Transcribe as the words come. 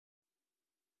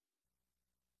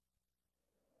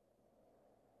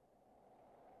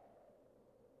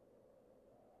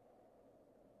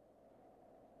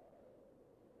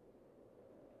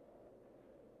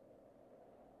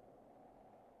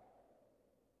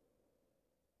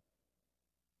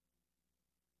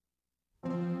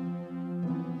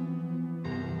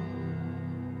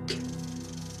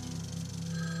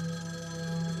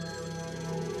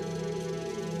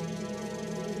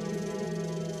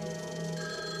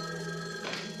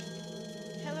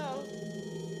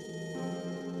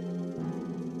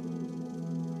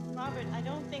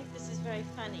think this is very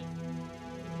funny.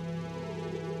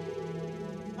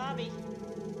 Bobby.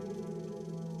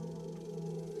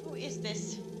 Who is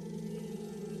this?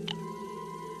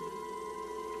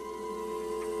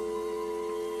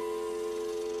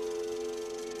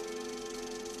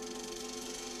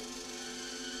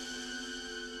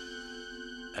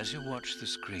 As you watch the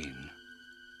screen,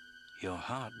 your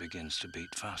heart begins to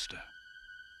beat faster.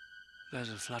 There's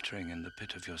a fluttering in the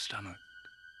pit of your stomach.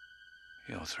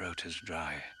 Your throat is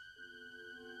dry.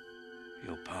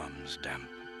 Your palms damp.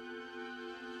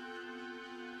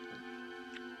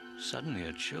 Suddenly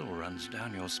a chill runs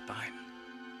down your spine.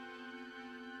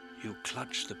 You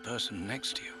clutch the person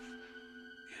next to you.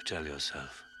 You tell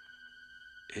yourself,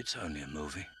 it's only a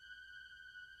movie.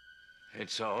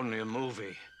 It's only a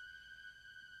movie.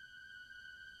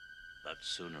 But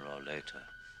sooner or later,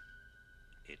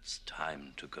 it's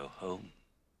time to go home.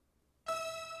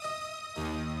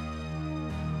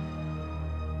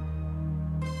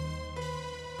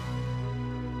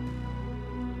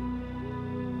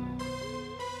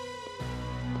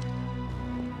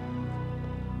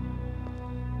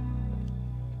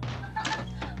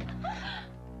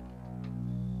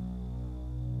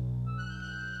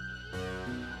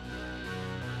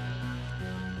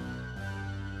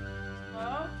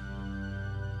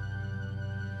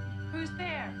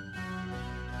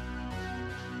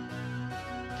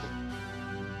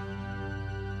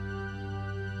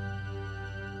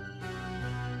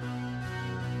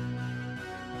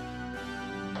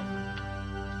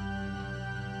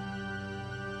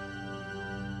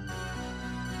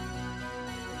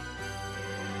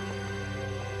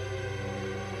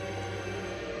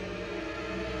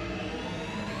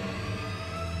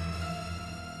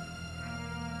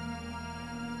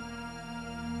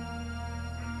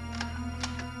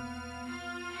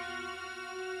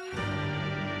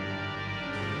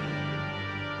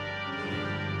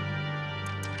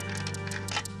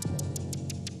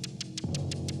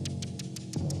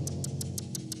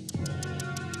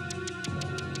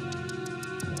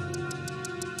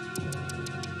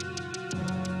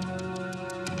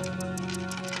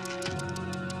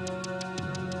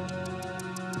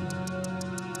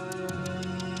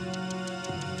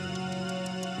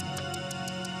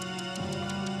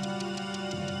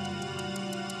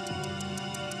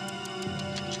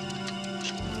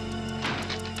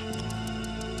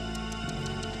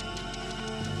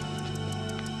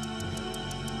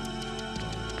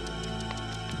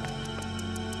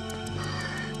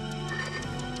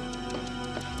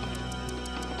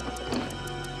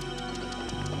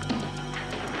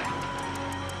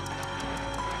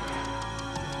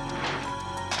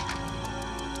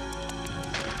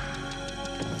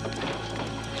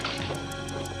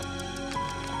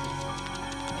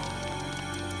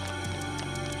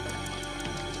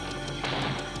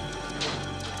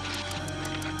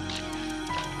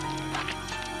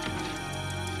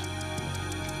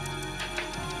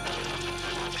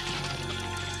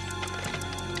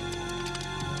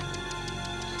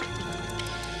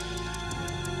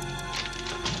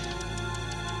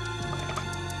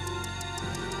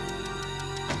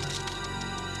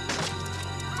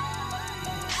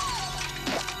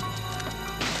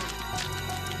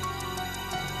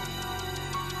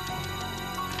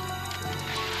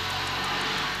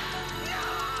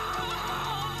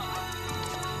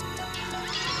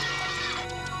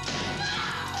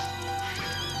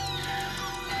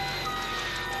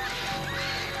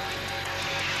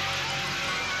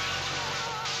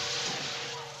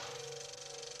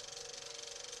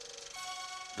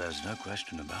 There's no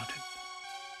question about it.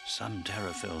 Some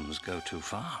terror films go too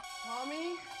far.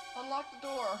 Tommy, unlock the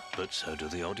door. But so do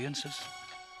the audiences.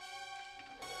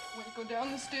 When you go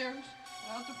down the stairs,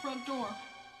 out the front door.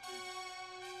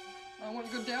 I want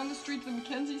to go down the street to the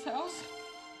Mackenzie's house.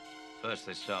 First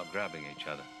they start grabbing each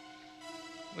other,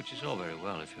 which is all very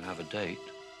well if you have a date.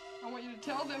 I want you to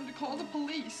tell them to call the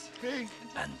police. Hey.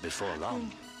 And before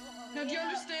long... Now, do you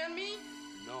understand me?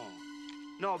 No.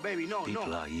 No, baby, no,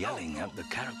 people are yelling at the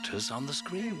characters on the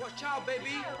screen. Watch out,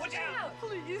 baby! Watch out!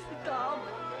 Please stop.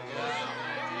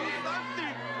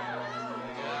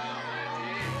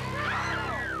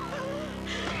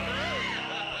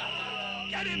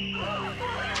 Get him!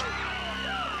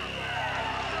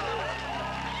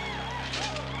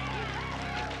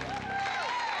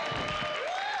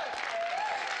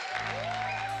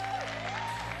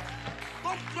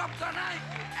 Don't drop the knife,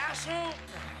 asshole!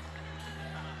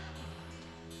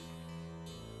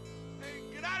 Hey,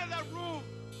 get out of that room!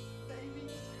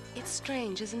 It's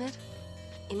strange, isn't it?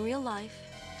 In real life,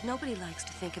 nobody likes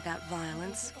to think about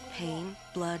violence, pain,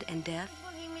 blood, and death.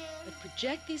 But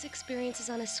project these experiences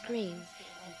on a screen,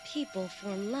 And people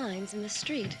form lines in the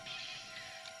street.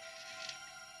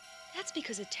 That's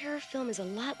because a terror film is a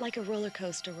lot like a roller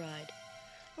coaster ride.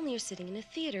 Only you're sitting in a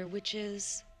theater, which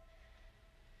is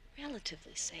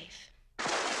relatively safe.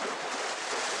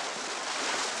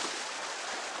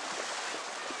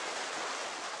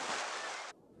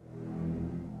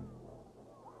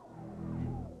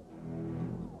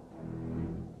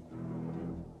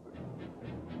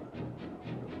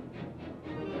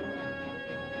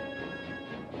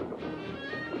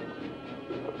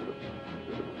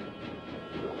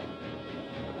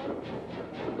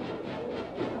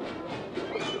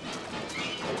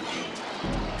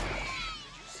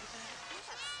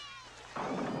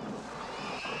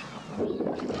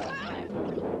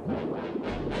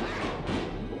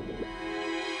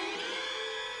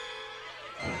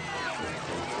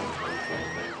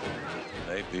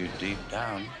 Maybe deep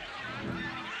down,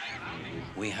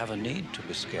 we have a need to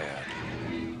be scared.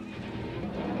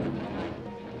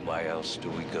 Why else do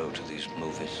we go to these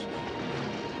movies?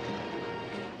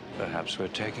 Perhaps we're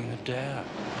taking a dare,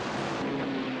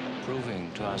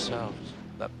 proving to ourselves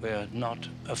that we're not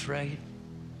afraid.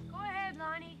 Go ahead,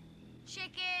 Lonnie.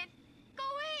 Shake it. Go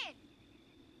in.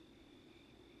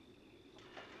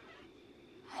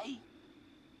 Hey.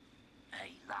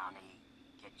 Hey, Lonnie.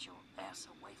 Get your ass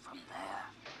away from there.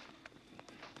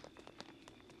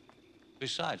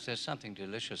 Besides, there's something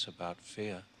delicious about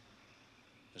fear,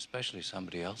 especially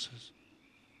somebody else's.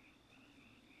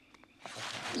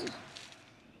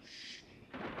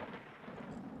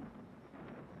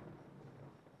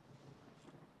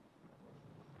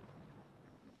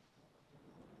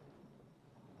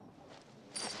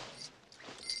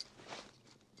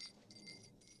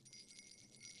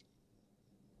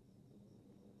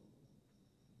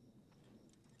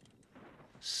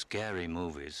 Scary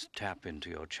movies tap into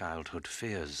your childhood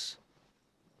fears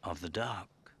of the dark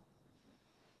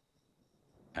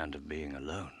and of being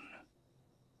alone.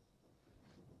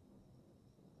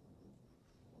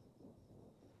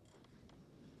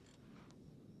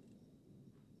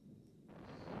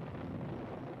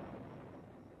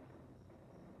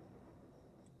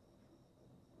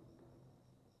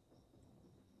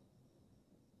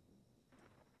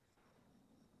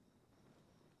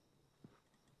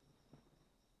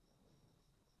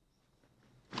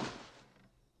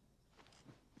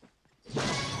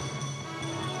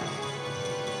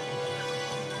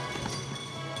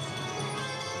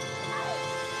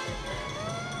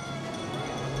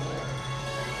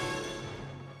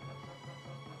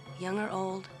 Young or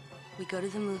old, we go to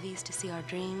the movies to see our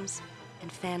dreams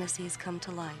and fantasies come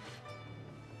to life.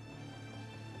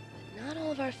 But not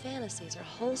all of our fantasies are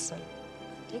wholesome,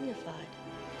 dignified.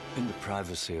 In the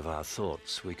privacy of our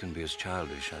thoughts, we can be as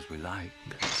childish as we like.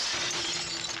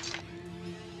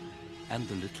 And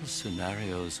the little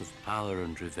scenarios of power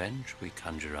and revenge we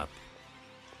conjure up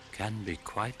can be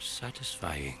quite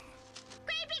satisfying.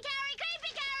 Creepy, Carrie!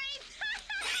 Creepy, Carrie!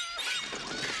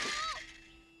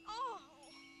 Oh.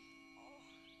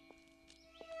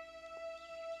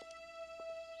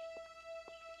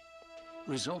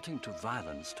 Resorting to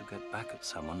violence to get back at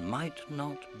someone might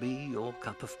not be your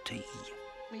cup of tea.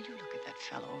 Will you look at that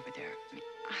fellow over there? I mean,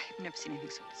 I've never seen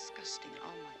anything so disgusting in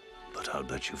all my... But I'll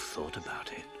bet you've thought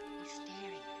about it. He's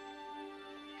staring.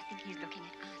 I think he's looking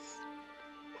at us.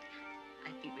 I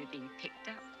think we're being picked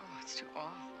up. Oh, it's too awful.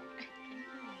 I don't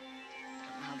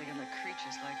know how they're gonna look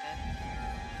creatures like that.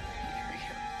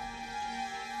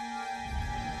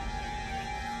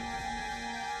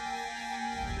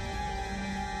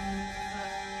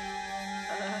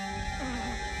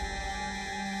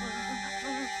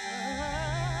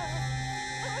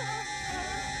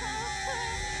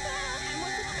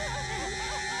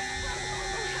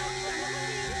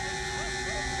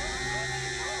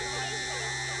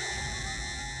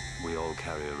 We all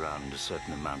carry around a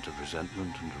certain amount of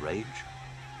resentment and rage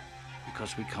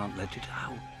because we can't let it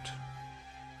out.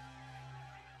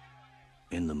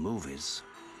 In the movies,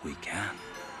 we can.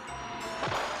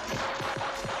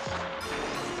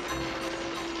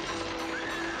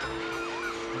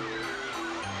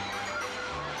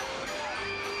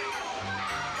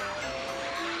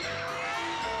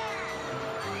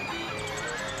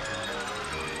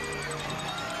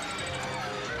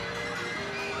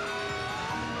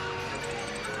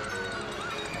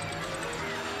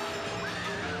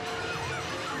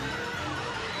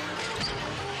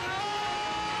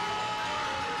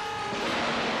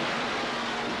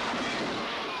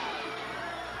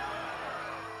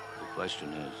 The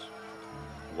question is,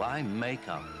 why make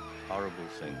up horrible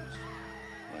things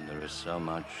when there is so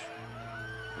much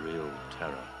real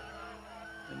terror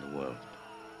in the world?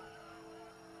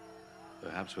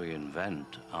 Perhaps we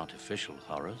invent artificial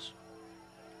horrors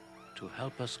to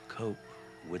help us cope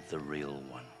with the real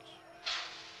ones.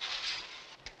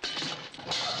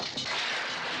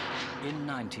 In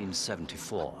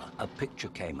 1974, a picture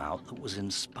came out that was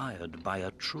inspired by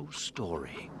a true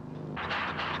story.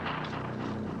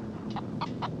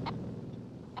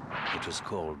 It was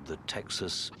called the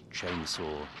Texas Chain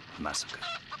Saw Massacre.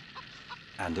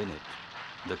 And in it,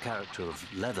 the character of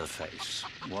Leatherface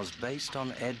was based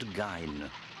on Ed Gein,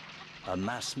 a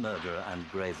mass murderer and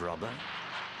grave robber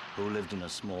who lived in a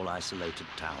small, isolated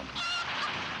town.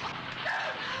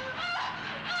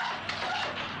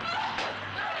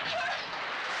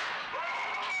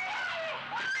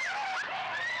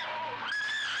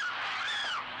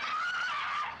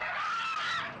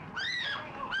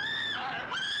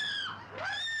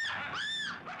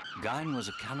 Gein was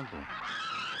a cannibal,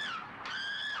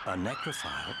 a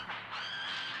necrophile,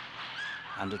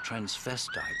 and a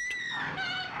transvestite.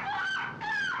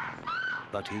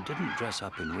 But he didn't dress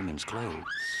up in women's clothes.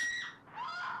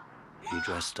 He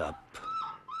dressed up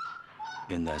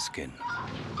in their skin.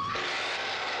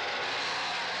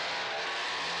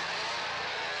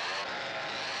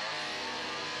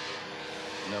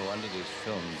 No wonder these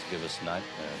films give us nightmares.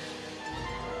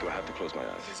 Do I have to close my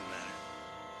eyes? Doesn't matter.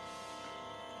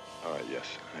 All right,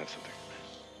 yes, I have something.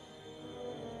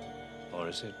 Or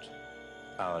is it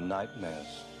our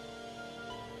nightmares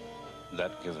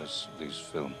that give us these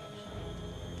films?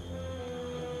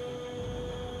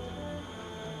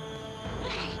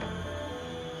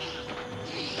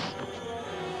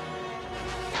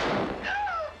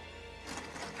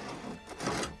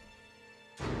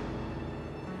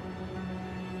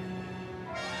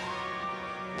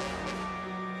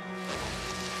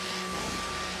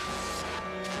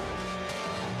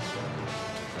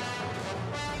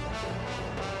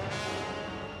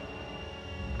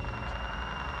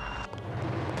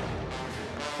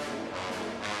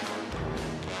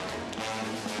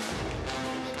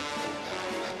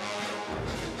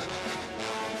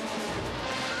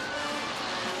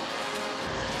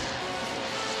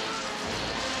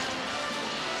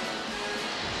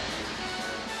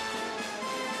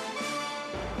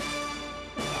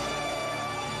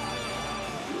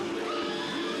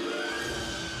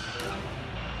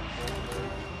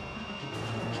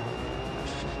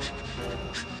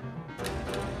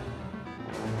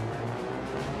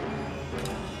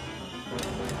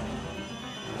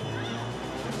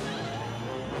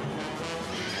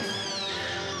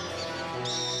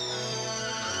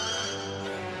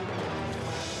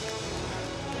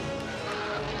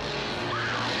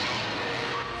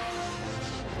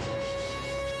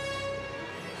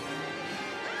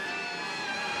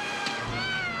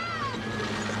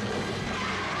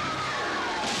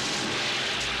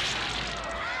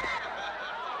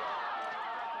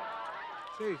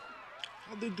 Hey,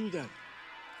 how'd they do that?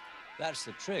 That's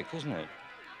the trick, isn't it?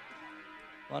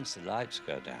 Once the lights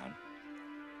go down,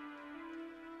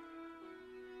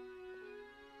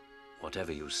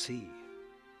 whatever you see,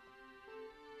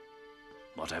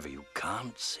 whatever you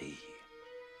can't see,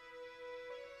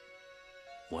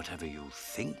 whatever you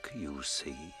think you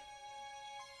see,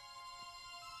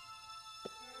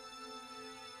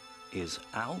 is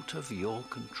out of your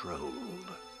control.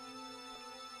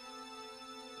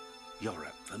 You're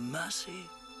at the mercy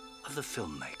of the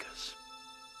filmmakers.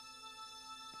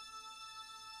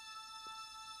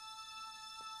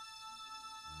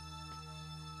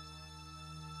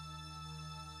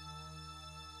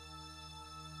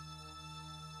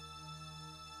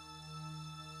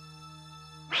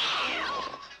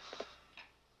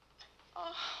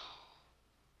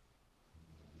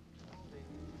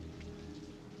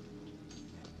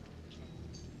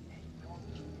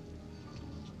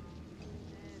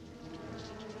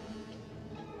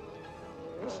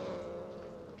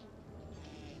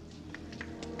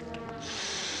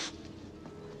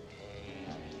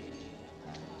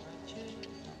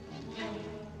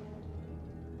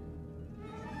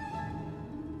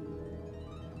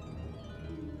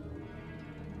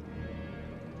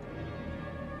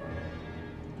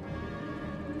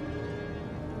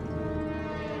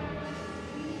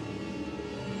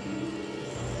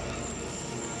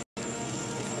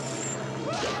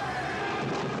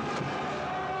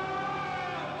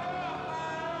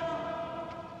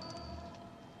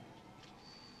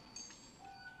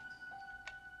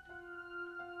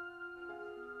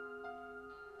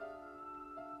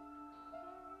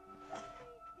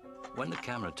 When the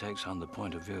camera takes on the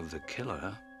point of view of the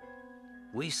killer,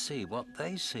 we see what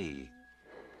they see,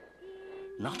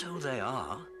 not who they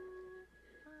are.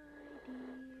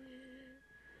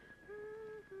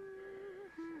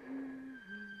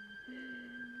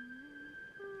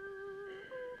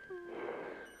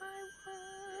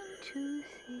 to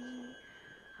see.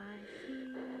 I see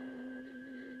you,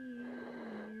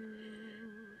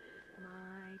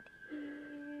 my dear.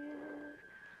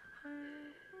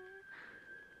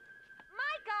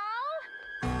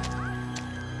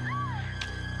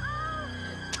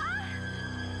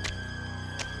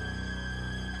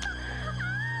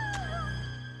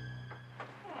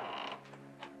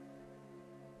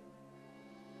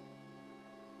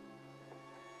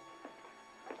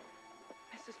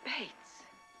 Mrs. Bates.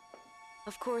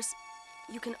 Of course,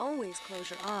 you can always close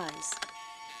your eyes,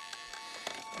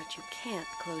 but you can't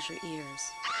close your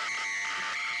ears.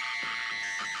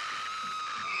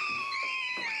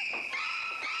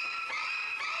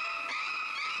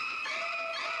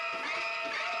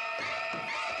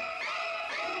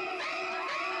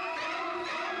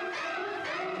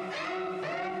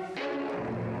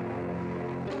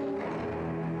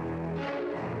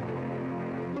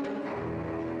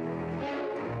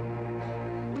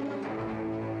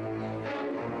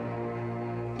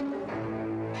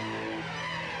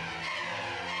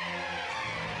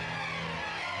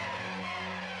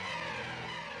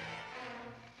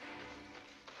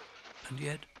 And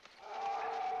yet,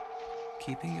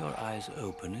 keeping your eyes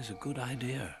open is a good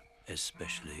idea,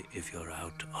 especially if you're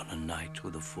out on a night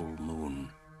with a full moon,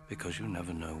 because you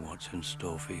never know what's in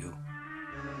store for you.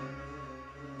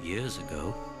 Years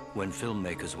ago, when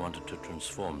filmmakers wanted to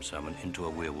transform someone into a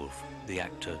werewolf, the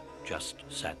actor just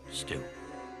sat still,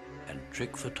 and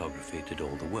trick photography did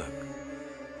all the work.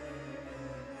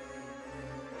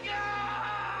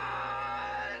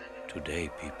 Today,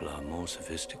 people are more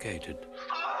sophisticated.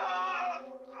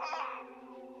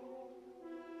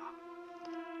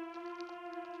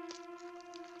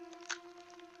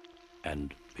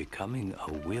 And becoming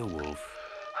a werewolf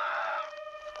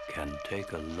can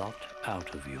take a lot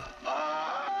out of you.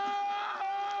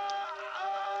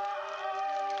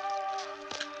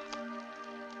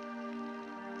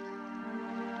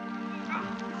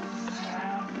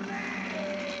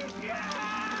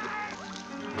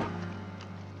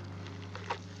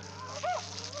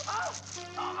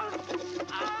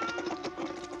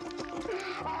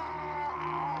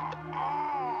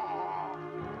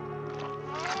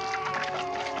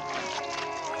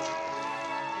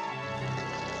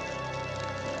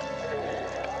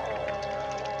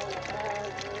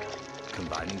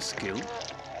 Combining skill,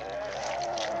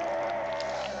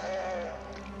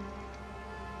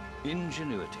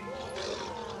 ingenuity,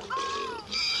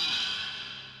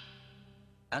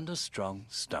 and a strong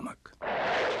stomach. All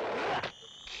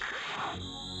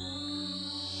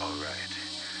right,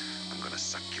 I'm gonna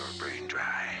suck your brain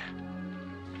dry.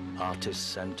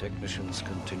 Artists and technicians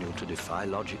continue to defy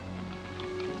logic.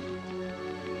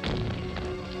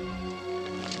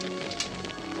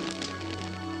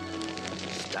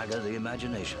 Stagger the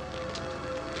imagination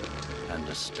and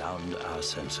astound our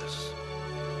senses.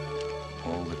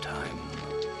 All the time,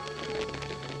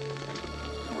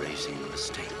 raising the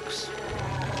stakes.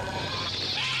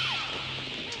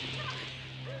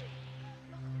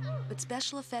 But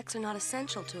special effects are not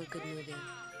essential to a good movie.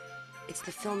 It's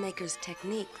the filmmaker's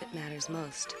technique that matters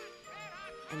most.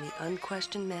 And the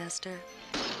unquestioned master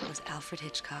was Alfred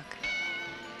Hitchcock.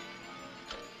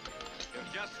 You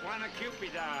just want a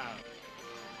Cupid doll.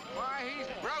 Why, he's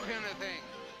broken the thing.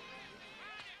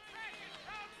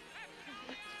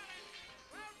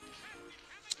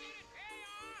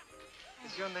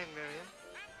 Is your name Miriam?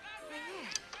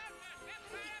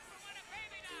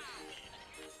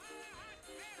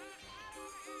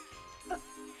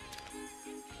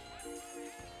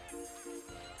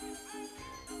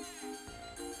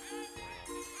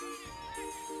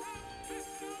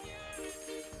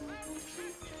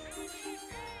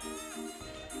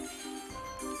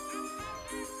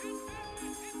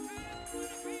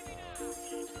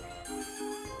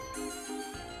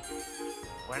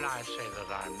 When I say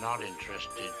that I'm not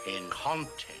interested in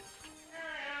content,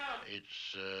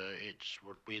 it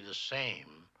would be the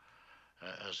same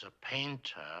as a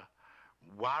painter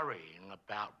worrying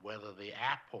about whether the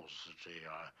apples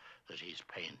that he's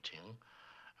painting,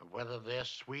 whether they're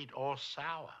sweet or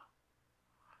sour.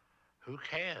 Who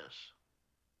cares?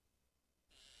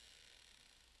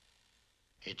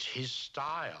 It's his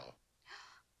style,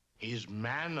 his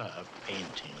manner of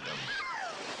painting them.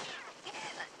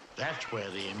 That's where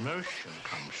the emotion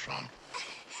comes from.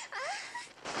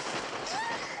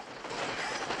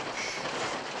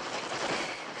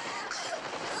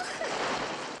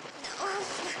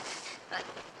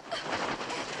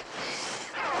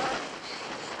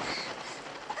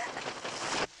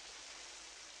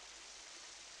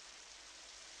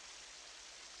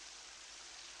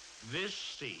 This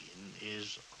scene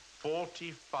is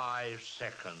 45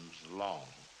 seconds long.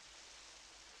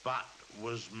 but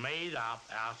was made up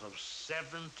out of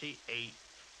 78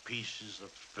 pieces of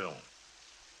film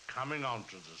coming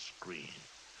onto the screen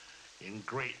in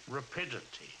great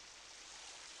rapidity.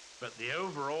 But the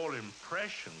overall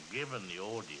impression given the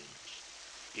audience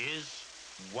is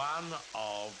one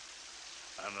of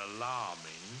an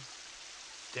alarming,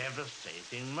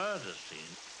 devastating murder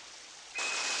scene.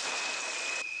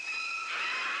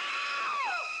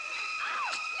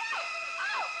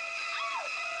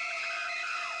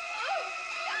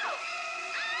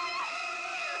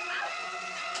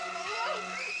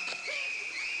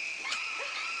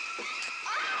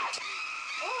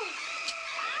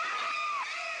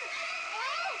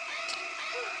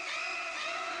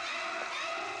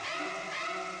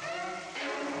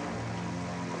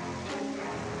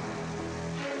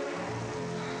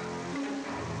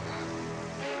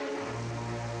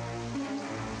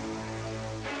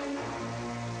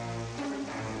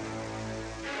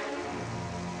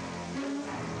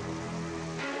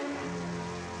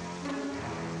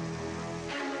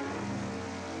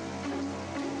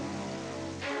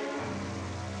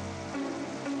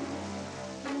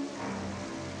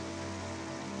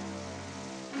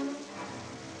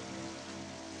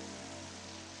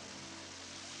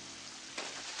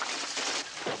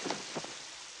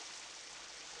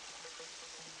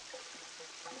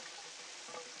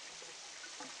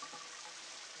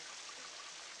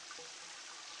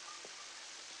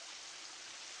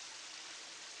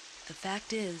 The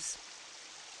fact is,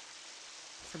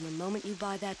 from the moment you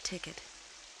buy that ticket,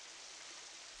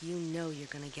 you know you're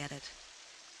gonna get it.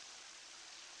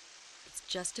 It's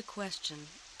just a question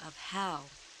of how,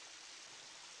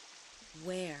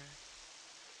 where,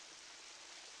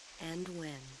 and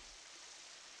when.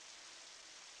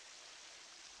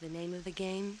 The name of the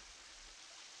game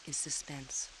is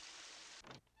suspense.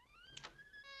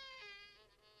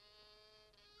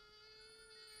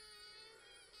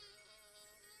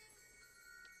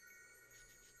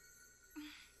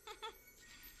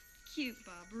 Cute,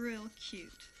 Bob, real cute.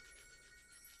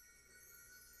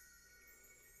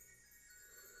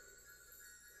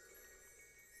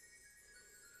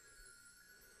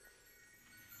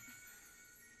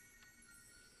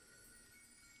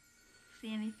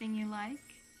 See anything you like?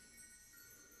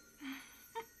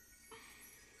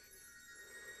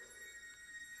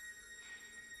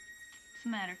 What's the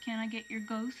matter? Can I get your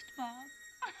ghost, Bob?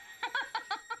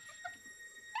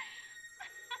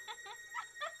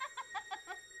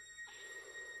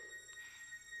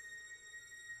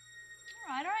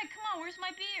 All right, come on, where's my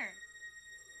beer?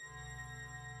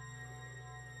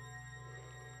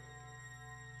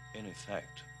 In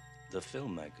effect, the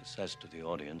filmmaker says to the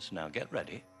audience, now get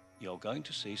ready, you're going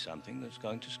to see something that's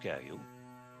going to scare you,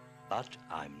 but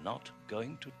I'm not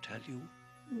going to tell you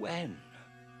when.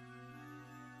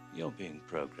 You're being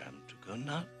programmed to go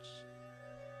nuts.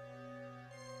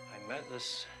 I met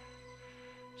this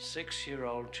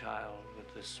 6-year-old child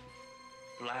with this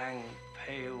blank,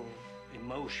 pale,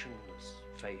 emotionless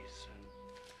face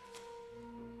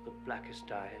and the blackest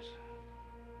eyes,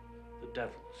 the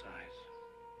devil's eyes.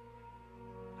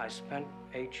 I spent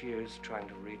 8 years trying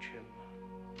to reach him,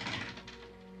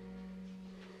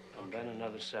 and then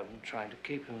another 7 trying to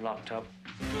keep him locked up.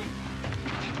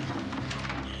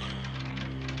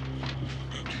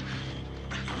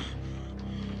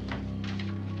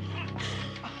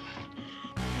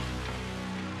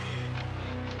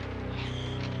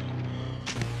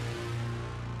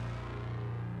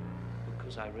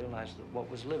 I realized that what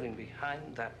was living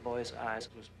behind that boy's eyes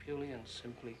was purely and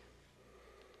simply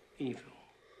evil.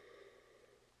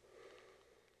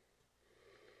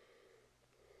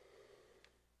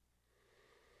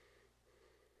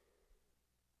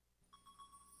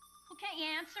 Well, can't you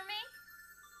answer me?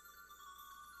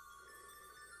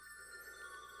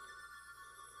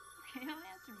 Okay, don't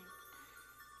answer me.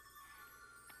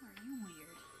 Are you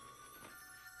weird?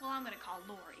 Well, I'm gonna call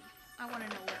Lori. I want to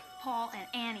know where Paul and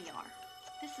Annie are.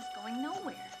 This is going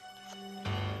nowhere.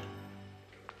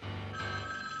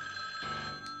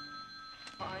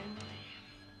 Finally.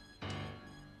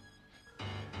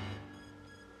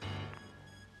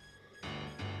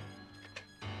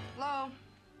 Hello?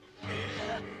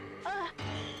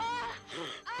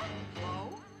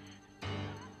 Hello?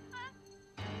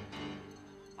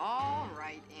 All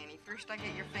right, Annie. First I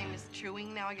get your famous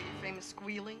chewing, now I get your famous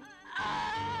squealing.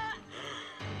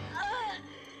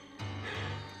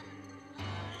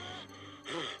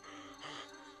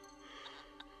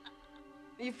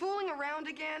 Are you fooling around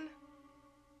again?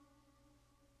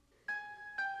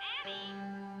 Annie!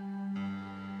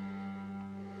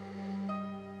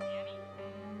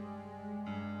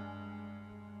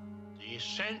 The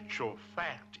essential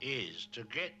fact is to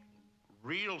get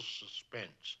real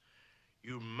suspense,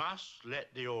 you must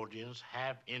let the audience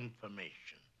have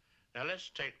information. Now, let's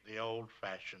take the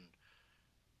old-fashioned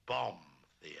bomb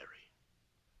theory.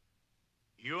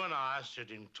 You and I are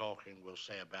sitting talking, we'll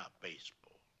say, about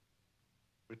baseball.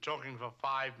 We're talking for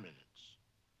 5 minutes.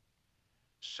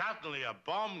 Suddenly, a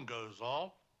bomb goes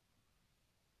off,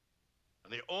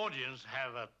 and the audience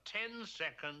have a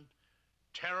 10-second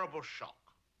terrible shock.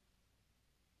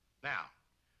 Now,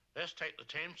 let's take the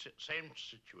same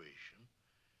situation,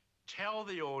 tell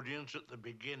the audience at the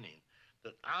beginning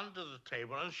that under the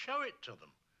table, and show it to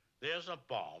them, there's a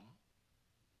bomb,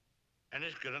 and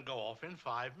it's going to go off in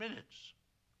 5 minutes.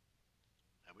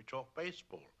 And we talk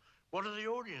baseball. What are the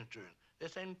audience doing? They're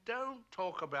saying, don't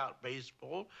talk about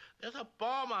baseball. There's a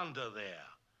bomb under there.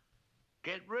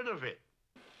 Get rid of it.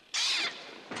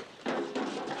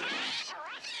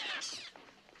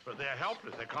 But they're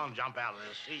helpless. They can't jump out of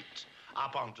their seats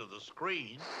up onto the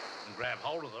screen and grab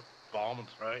hold of the bomb and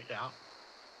throw it out.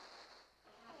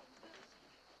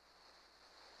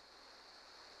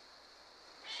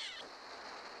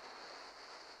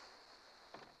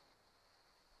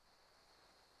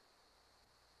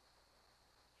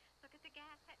 Look at the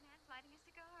gas. That man's lighting a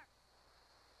cigar.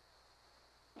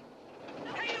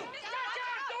 Hey, you!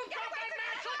 Don't drop that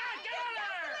match! Look out! Get out of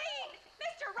there!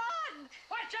 Mister, run!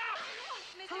 Watch out!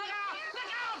 Mister, Look out!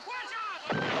 Look out! Watch out!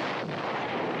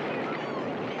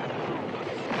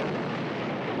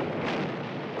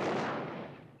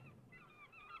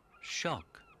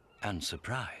 Shock and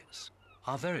surprise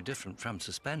are very different from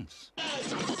suspense.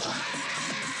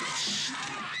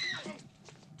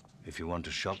 If you want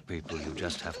to shock people, you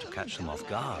just have to catch them off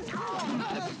guard.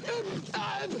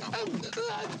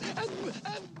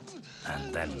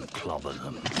 And then clobber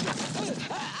them.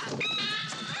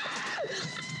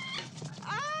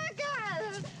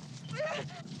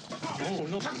 Oh,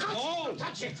 no, don't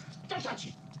touch it! Don't touch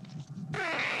it!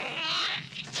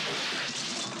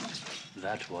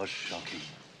 That was shocking,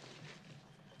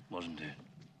 wasn't it?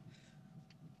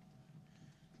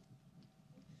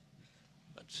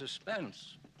 But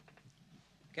suspense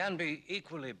can be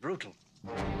equally brutal.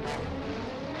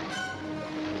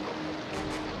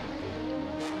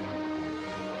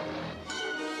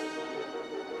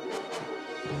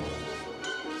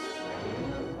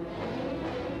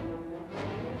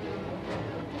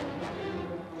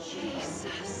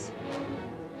 Jesus!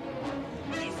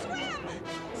 Eddie, swim!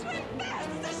 Swim fast!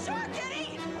 It's a shark,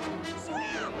 Eddie!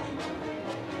 Swim!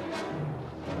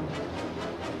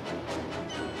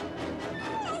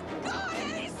 Oh, God,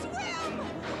 Eddie, swim!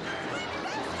 Swim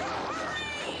faster!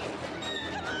 Hurry!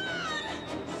 Come on!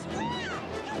 Swim!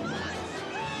 Come on,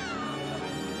 swim!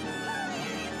 Hurry,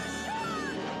 Eddie, it's a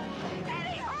shark!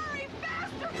 Eddie, hurry!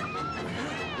 Faster! Come on, swim!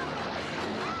 Hurry!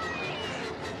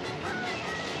 Hurry,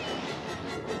 Eddie!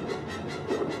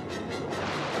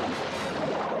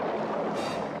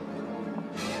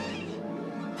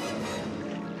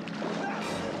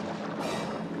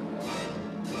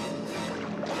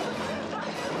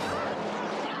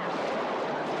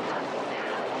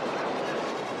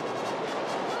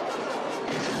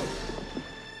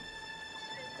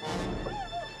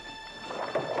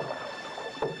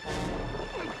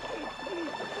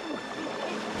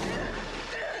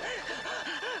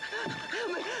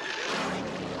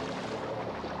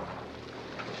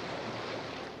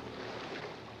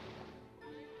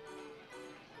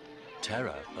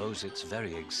 Terror owes its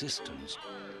very existence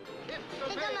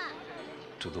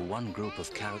to the one group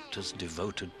of characters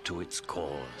devoted to its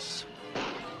cause.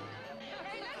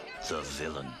 The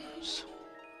villains.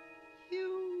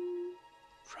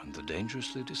 From the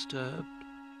dangerously disturbed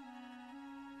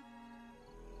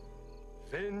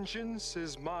Vengeance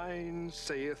is mine,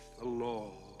 saith the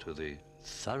Lord. to the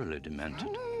thoroughly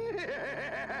demented.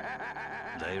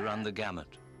 They run the gamut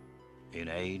in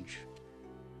age,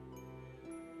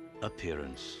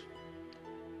 appearance,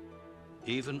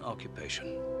 even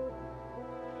occupation.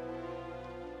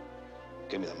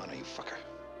 Give me the money, you fucker.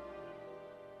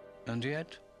 And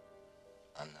yet,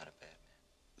 I'm not a bad man.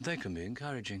 they can be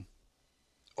encouraging.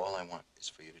 All I want is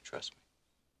for you to trust me.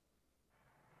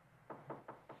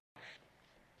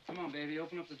 Come on, baby,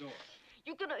 open up the door.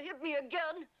 You gonna hit me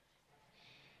again?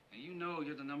 Now, you know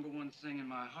you're the #1 thing in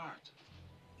my heart.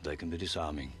 They can be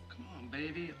disarming. Come on,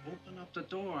 baby, open up the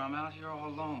door. I'm out here all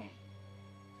alone.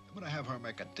 I'm gonna have her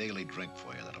make a daily drink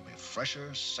for you that'll be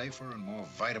fresher, safer, and more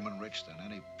vitamin-rich than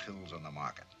any pills on the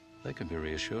market. They can be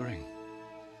reassuring.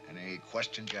 Any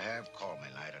questions you have, call me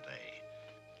night or day.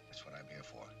 That's what I'm here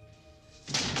for.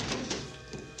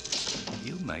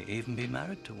 You may even be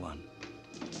married to one.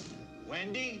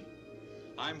 Wendy,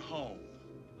 I'm home.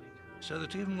 So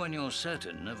that even when you're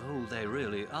certain of who they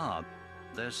really are,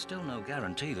 there's still no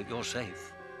guarantee that you're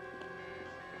safe.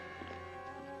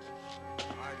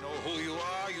 I know who you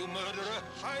are, you murderer.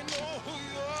 I know who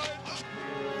you are.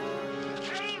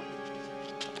 Help!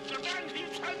 The man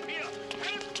needs help here.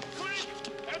 Help! Quick!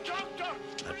 A doctor!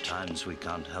 At times we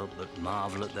can't help but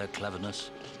marvel at their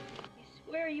cleverness. You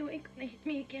swear you ain't gonna hit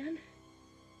me again?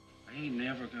 I ain't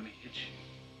never gonna hit you.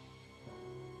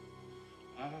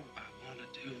 All I want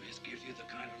to do is give you the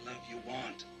kind of love you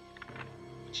want,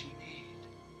 what you need.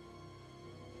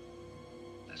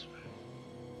 That's right.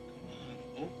 Come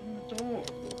on, open the door.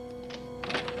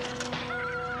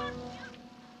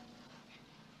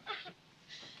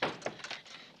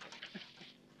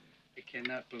 I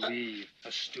cannot believe how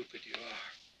stupid you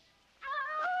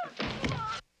are.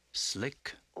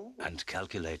 Slick and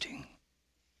calculating.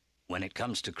 When it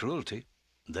comes to cruelty,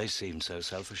 they seem so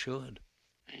self-assured.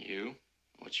 And you?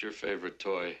 What's your favorite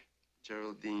toy?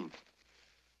 Geraldine.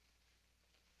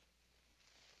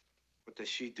 What does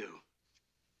she do?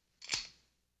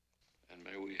 And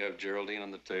may we have Geraldine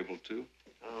on the table, too?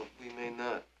 Oh, we may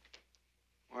not.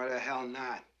 Why the hell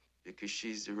not? Because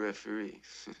she's the referee.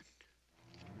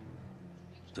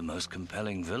 The most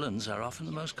compelling villains are often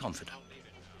the most confident.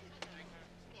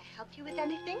 May I help you with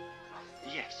anything?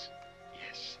 Yes,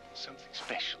 yes, something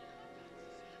special.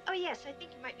 Oh, yes, I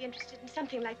think you might be interested in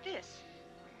something like this.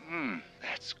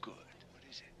 That's good. What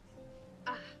is it?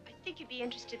 I think you'd be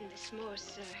interested in this more,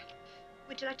 sir.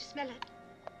 Would you like to smell it?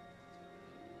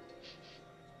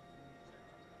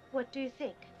 What do you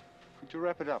think? Could you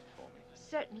wrap it up for me?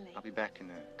 Certainly. I'll be back in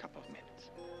a couple of minutes.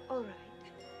 All right.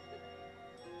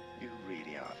 You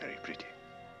really are very pretty.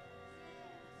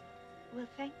 Well,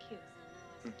 thank you.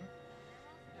 Mm-hmm.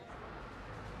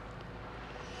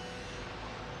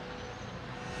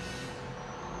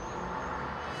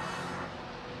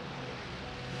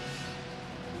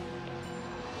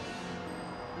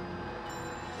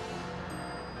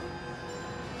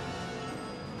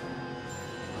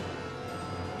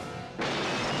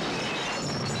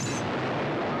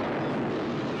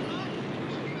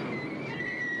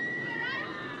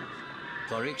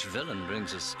 For each villain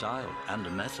brings a style and a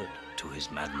method to his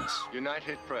madness.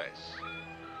 United Press.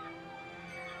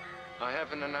 I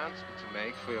have an announcement to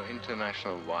make for your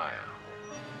international wire.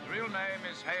 His real name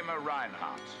is Hamer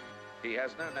Reinhardt. He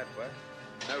has no network,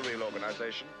 no real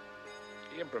organization.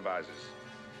 He improvises.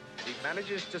 He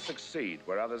manages to succeed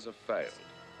where others have failed.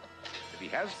 If he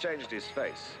has changed his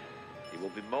face, he will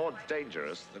be more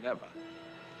dangerous than ever.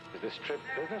 Is this trip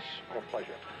business or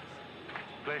pleasure?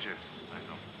 Pleasure, I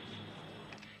know.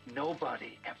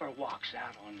 Nobody ever walks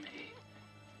out on me.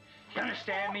 You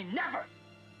understand me? Never!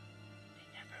 They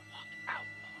never walk out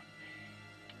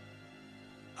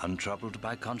on me. Untroubled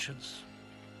by conscience,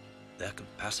 their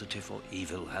capacity for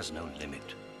evil has no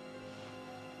limit.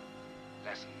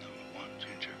 Lesson number 1,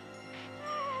 Ginger.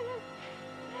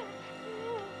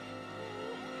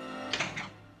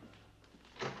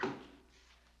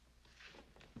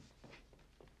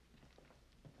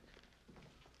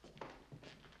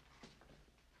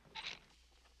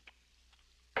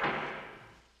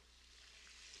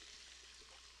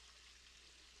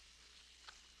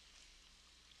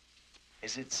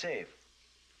 Is it safe?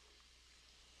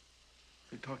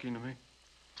 You talking to me?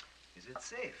 Is it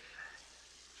safe?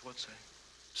 What's safe?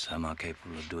 Some are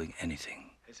capable of doing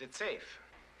anything. Is it safe?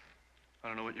 I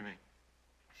don't know what you mean.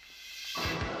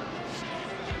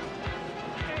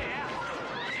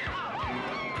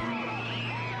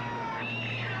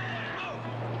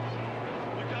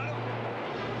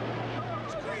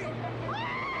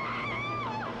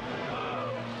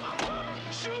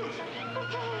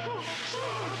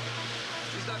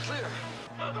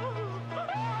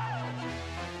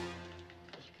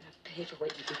 Pay for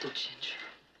what you did to Ginger.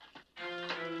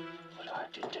 What I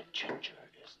did to Ginger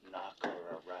is knock her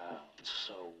around.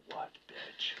 So what,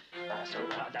 bitch? So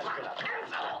what? That's good.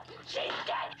 She's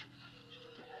dead.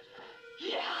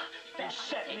 Yeah. You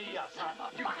set me up, huh?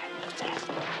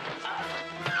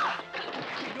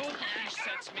 Nobody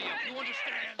sets me up, you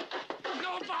understand?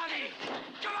 Nobody!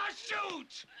 Come on,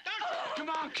 shoot! Come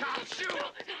on, cop, shoot!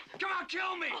 Come on,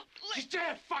 kill me! She's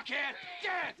dead, fuckhead!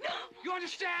 Dead! You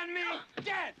understand me?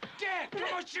 Dead! Dead!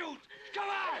 Come on, shoot! Come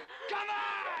on! Come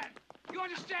on! You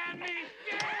understand me?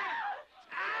 Dead!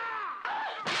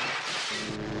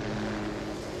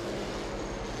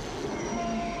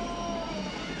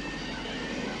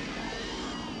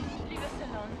 Leave us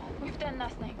alone. We've done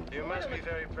nothing. You must be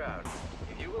very proud.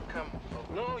 If you will come...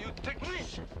 No, you take me!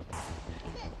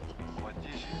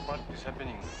 What is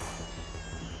happening?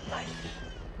 Life.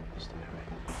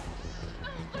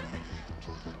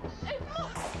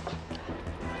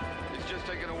 He's just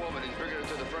taking a walk. Omen. He's bringing her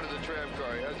to the front of the tram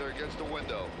car. He has her against the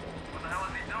window. What the hell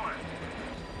is he doing?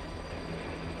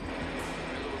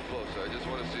 Be a little closer. I just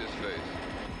want to see his face.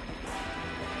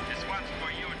 This one's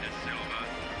for you, De Silva.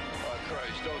 Oh,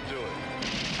 Christ, don't do it.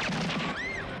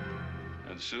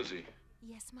 And Susie,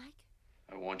 Yes, Mike?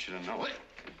 I want you to know it.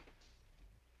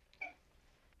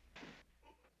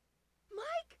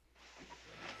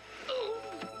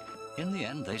 In the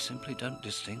end, they simply don't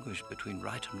distinguish between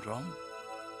right and wrong.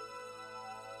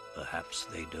 Perhaps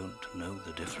they don't know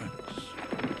the difference.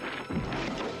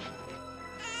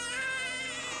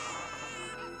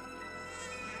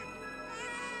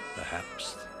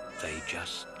 Perhaps they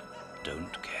just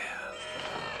don't care.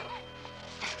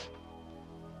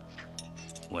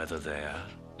 Whether they're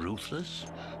ruthless,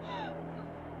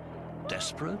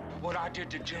 desperate, What I did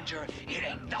to Ginger, it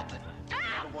ain't nothing. Look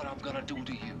at what I'm gonna do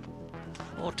to you.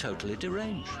 or totally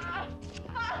deranged.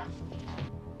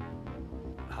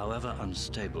 However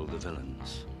unstable the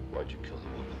villains, Why'd you kill the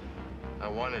woman? I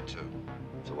wanted to.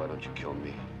 So why don't you kill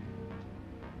me?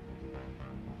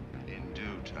 In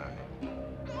due time.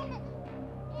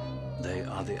 they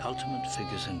are the ultimate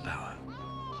figures in power.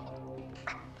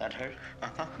 That hurt?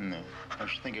 Uh-huh. No, I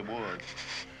should think it would.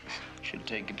 Should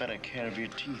take better care of your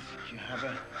teeth. You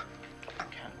have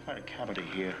quite a cavity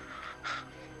here.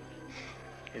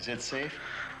 Is it safe?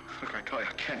 Look, I tell you,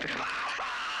 I can't.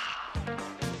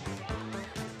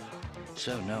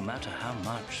 So no matter how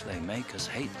much they make us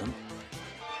hate them,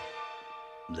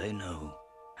 they know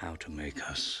how to make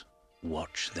us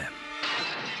watch them.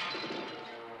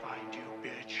 Find you,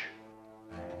 bitch.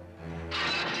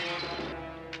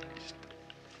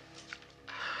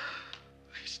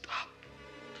 Please stop.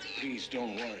 Please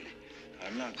don't worry.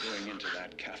 I'm not going into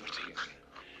that cavity.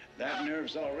 That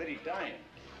nerve's already dying.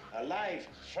 A live,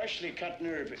 freshly cut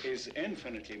nerve is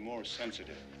infinitely more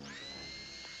sensitive.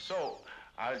 So,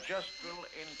 I'll just drill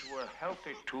into a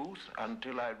healthy tooth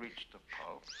until I reach the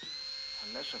pulp.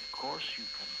 Unless, of course, you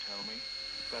can tell me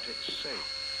that it's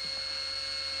safe.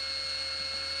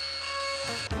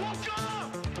 Watch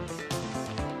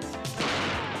out!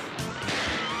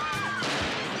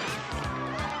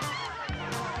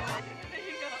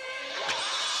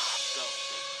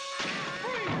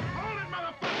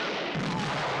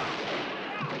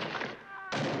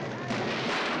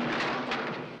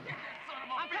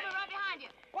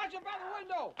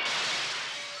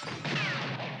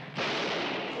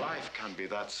 Life can be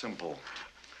that simple.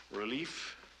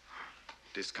 Relief,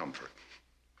 discomfort.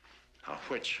 Now,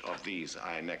 which of these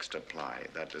I next apply,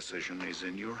 that decision is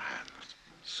in your hands.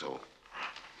 So,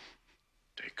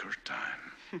 take your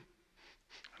time and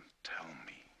tell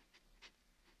me,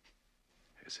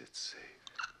 is it safe?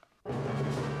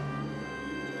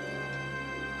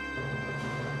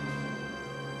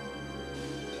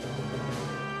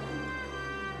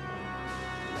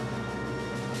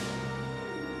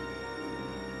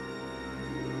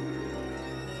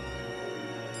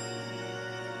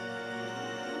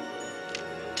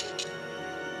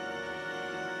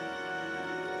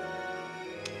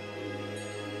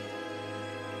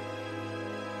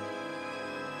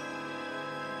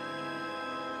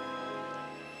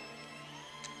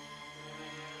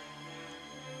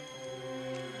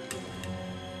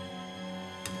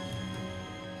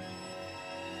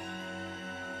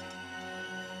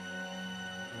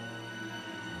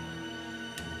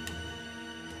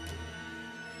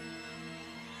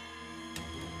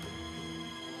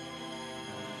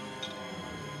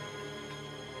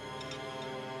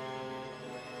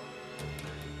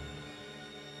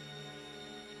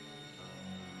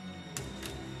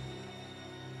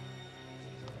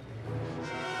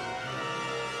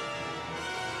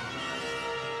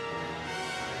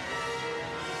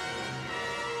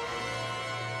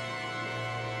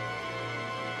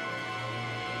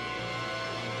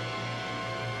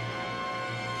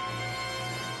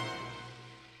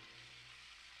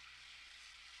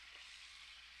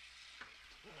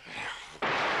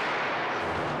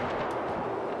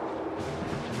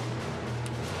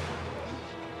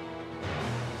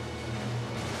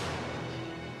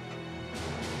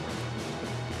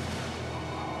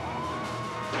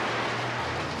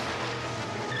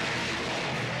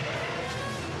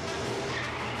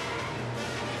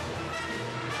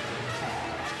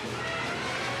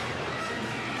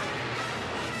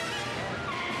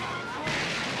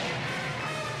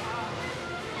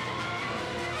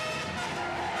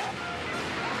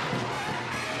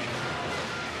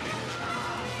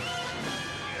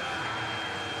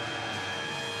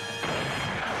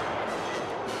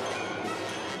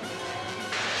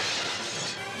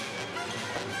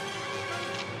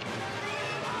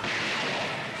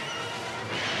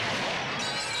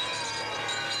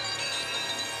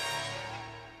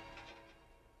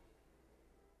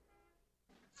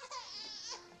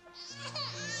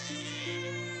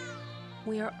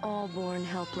 We are all born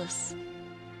helpless.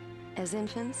 As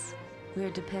infants, we are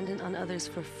dependent on others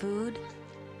for food,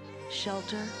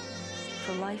 shelter,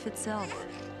 for life itself.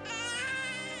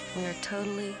 We are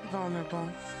totally vulnerable.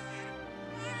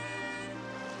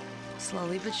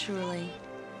 Slowly but surely,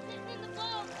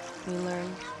 we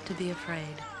learn to be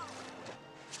afraid.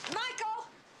 Michael!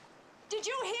 Did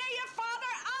you hear your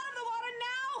father? Out of the water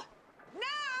now!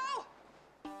 Now!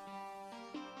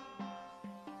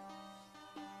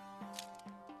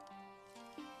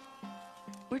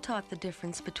 We're taught the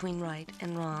difference between right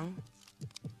and wrong.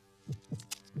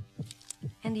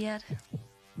 And yet,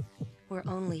 we're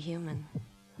only human.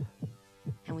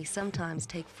 And we sometimes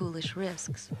take foolish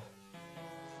risks,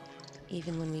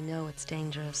 even when we know it's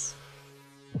dangerous.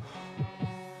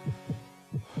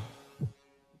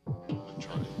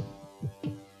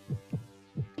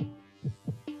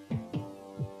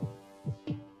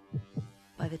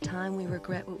 By the time we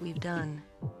regret what we've done,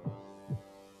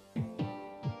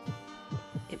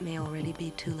 it may already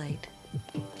be too late.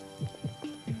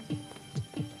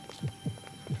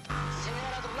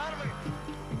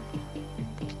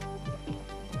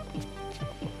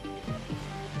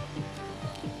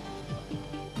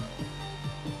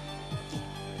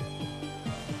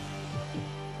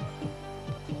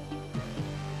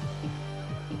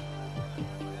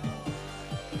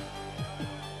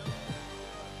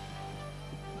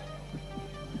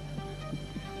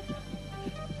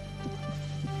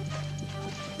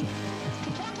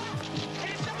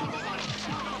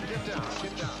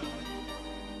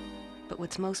 But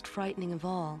what's most frightening of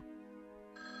all,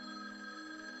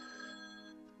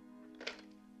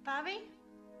 Bobby?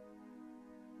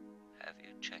 Have you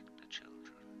checked the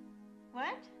children?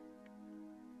 What?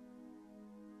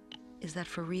 is that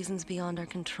for reasons beyond our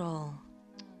control,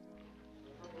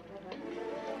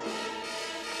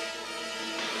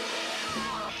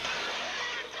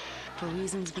 for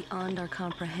reasons beyond our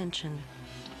comprehension,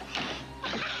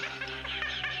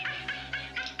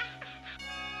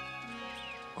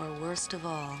 or worst of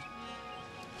all,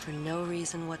 for no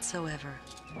reason whatsoever.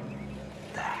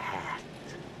 The hat.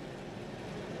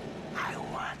 I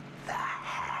want the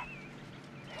hat.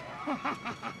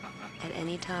 At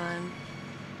any time,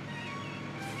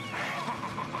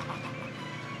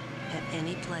 at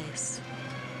any place,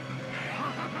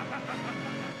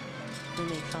 we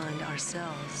may find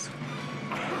ourselves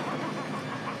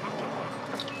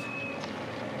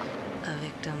a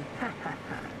victim.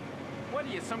 What are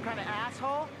you, some kind of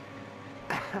asshole?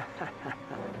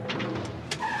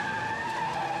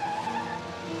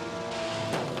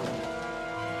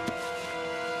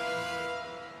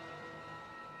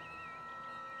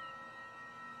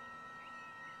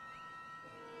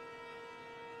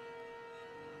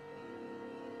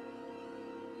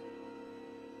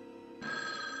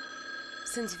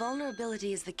 Since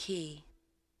vulnerability is the key,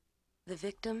 the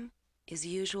victim is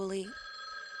usually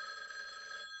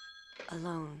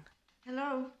alone.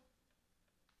 Hello?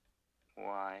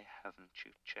 Why haven't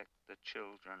you checked the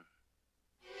children?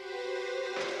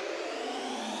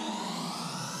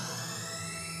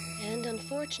 And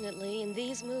unfortunately, in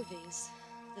these movies,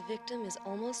 the victim is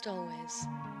almost always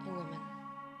a woman.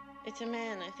 It's a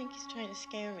man. I think he's trying to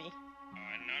scare me.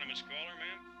 Anonymous caller,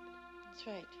 ma'am? That's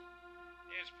right.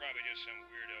 Yeah, it's probably just some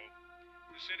weirdo.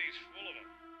 The city's full of them.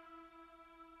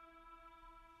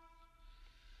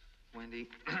 Wendy,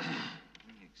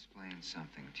 let me explain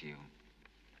something to you.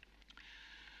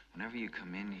 Whenever you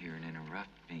come in here and interrupt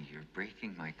me, you're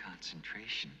breaking my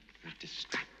concentration. You're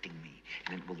distracting me.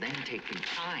 And it will then take me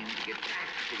time to get back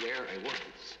to where I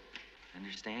was.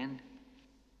 Understand?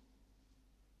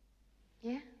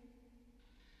 Yeah?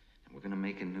 And we're gonna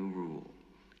make a new rule.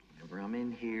 Whenever I'm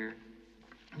in here,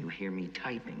 you hear me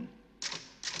typing.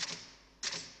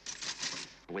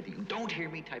 Whether you don't hear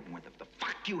me typing, what the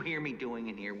fuck you hear me doing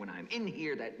in here, when I'm in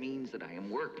here, that means that I am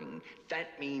working.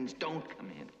 That means don't come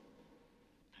in.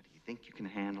 Now, do you think you can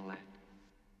handle that?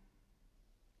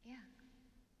 Yeah.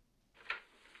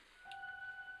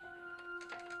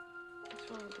 What's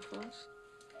wrong with the phones?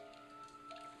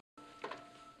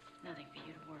 Nothing for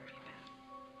you to worry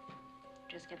about.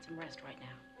 Just get some rest right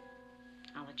now.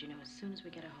 I'll let you know as soon as we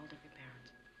get a hold of your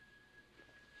parents.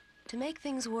 To make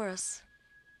things worse,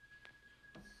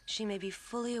 she may be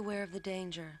fully aware of the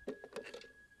danger,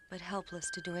 but helpless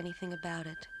to do anything about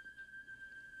it.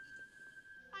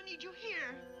 I need you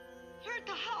here. Here at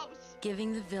the house.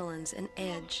 Giving the villains an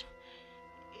edge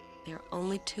they're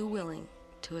only too willing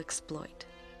to exploit.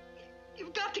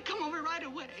 You've got to come over right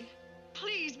away.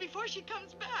 Please, before she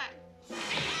comes back.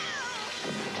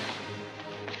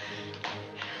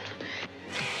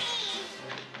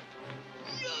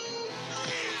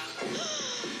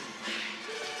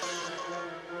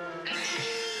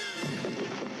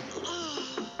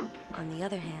 On the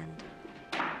other hand,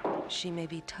 she may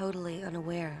be totally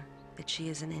unaware that she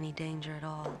is in any danger at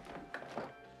all.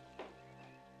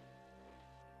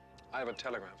 I have a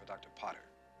telegram for Dr. Potter.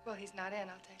 Well, he's not in.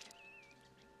 I'll take it.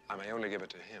 I may only give it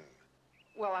to him.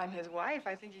 Well, I'm his wife.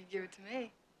 I think you'd give it to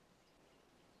me.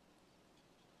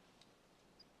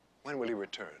 When will he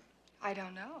return? I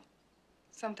don't know.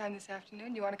 Sometime this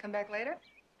afternoon. You want to come back later?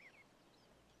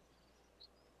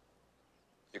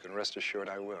 You can rest assured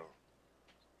I will.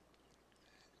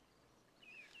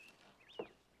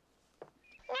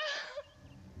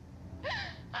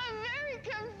 I'm very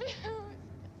confused.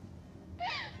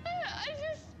 I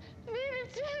just need a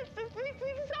chance to think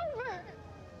things over.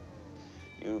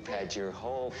 You've had your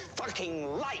whole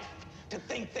fucking life to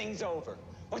think things over.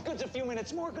 What good's a few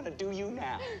minutes more gonna do you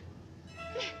now?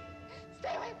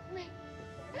 Stay away from me.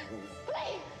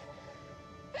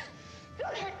 Please.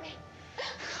 Don't hurt me.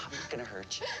 I'm not gonna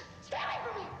hurt you. Stay away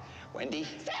from me. Wendy.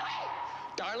 Stay away.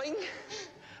 Darling,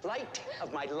 light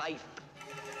of my life.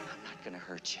 I'm not gonna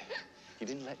hurt you. You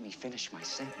didn't let me finish my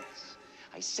sentence.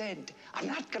 I said, I'm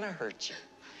not gonna hurt you.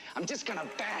 I'm just gonna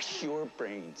bash your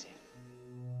brains in.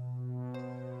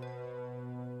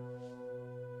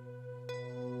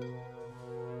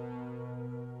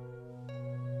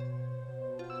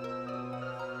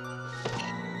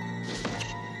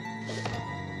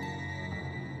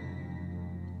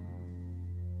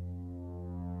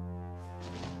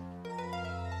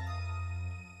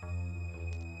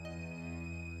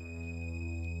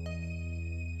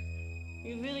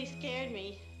 You really scared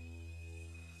me.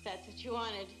 If that's what you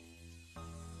wanted. Is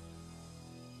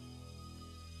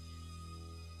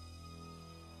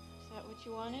that what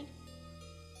you wanted?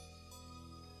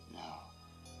 No.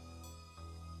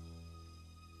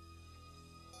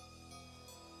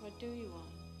 What do you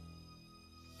want?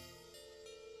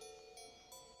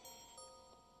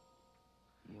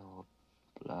 Your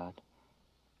blood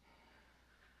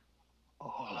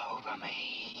all over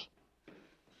me.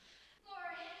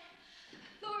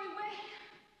 Lori, wait.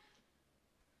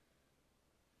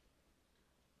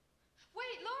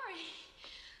 Wait, Lori.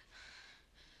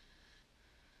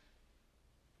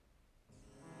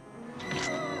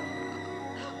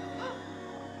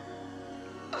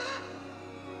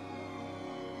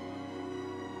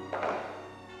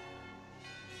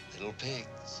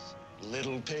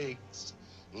 Little pigs,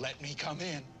 let me come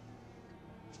in.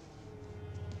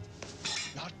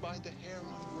 Not by the hair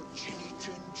on your chinny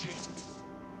chin chin.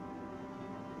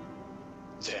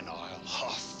 Then I'll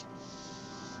huff,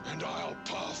 and I'll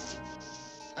puff,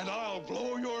 and I'll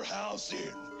blow your house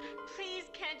in. Please,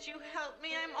 can't you help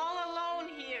me? I'm all alone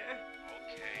here.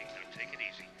 Okay, now take it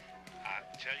easy.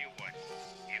 Tell you what,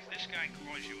 if this guy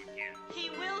calls you again... He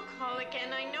will call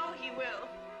again, I know he will.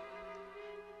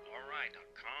 All right, now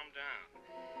calm down.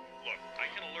 Look, I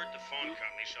can alert the phone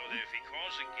company so that if he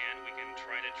calls again, we can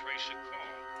try to trace a call.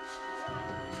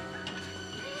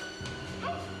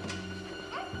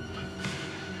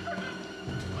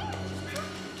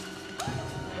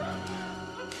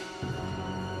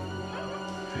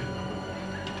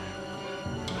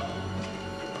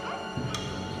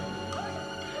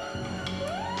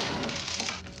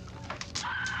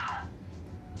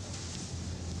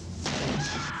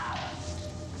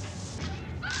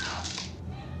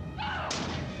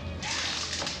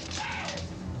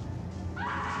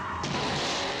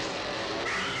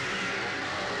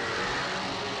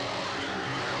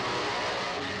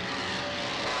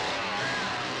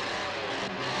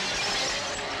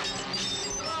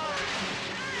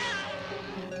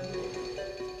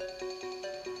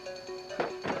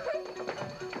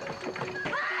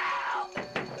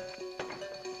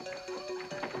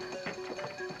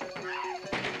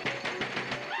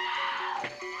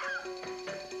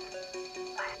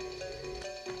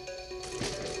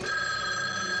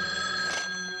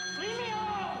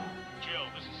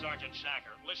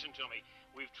 Listen to me.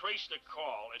 We've traced the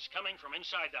call. It's coming from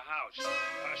inside the house.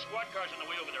 Squad car's on the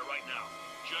way over there right now.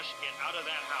 Just get out of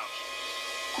that house.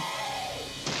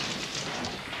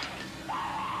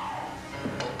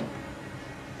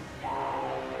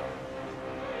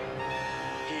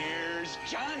 Here's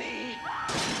Johnny.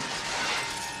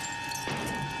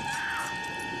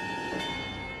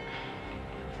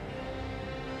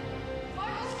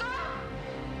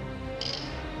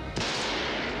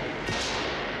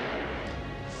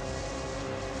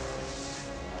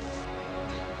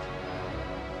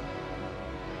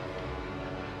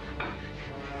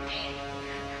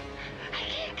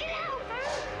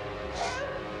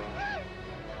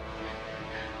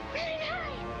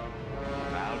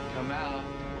 Come out,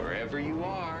 wherever you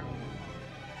are.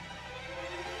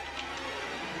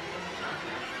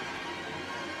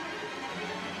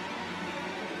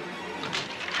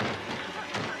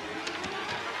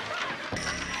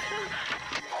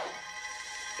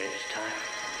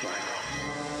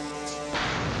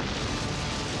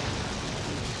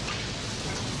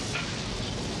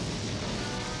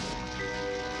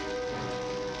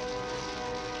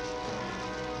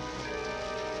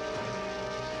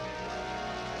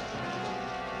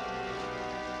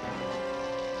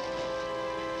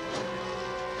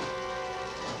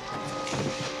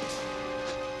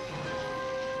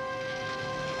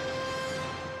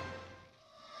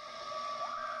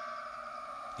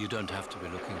 You don't have to be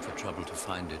looking for trouble to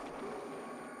find it.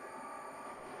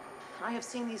 I have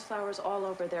seen these flowers all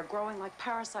over. They're growing like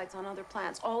parasites on other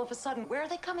plants. All of a sudden, where are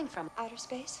they coming from? Outer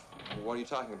space? What are you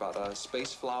talking about? A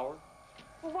space flower?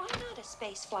 Well, why not a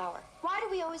space flower? Why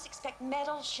do we always expect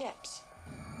metal ships?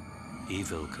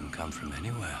 Evil can come from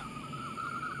anywhere.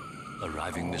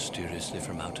 Arriving mysteriously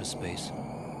from outer space,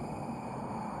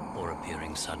 or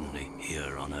appearing suddenly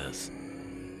here on Earth.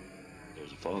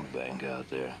 There's a fog bank out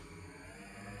there.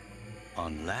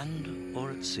 On land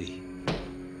or at sea.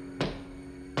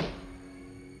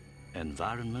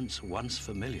 Environments once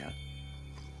familiar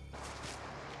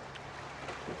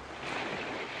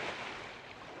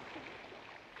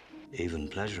even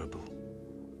pleasurable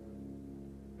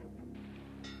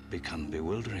become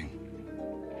bewildering.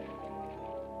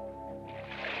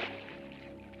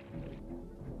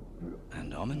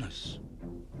 And ominous.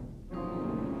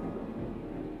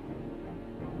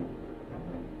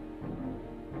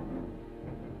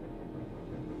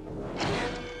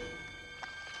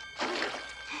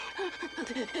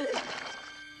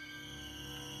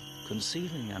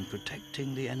 Concealing and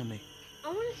protecting the enemy. I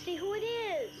want to see who it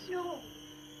is. No.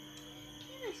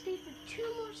 Can I stay for 2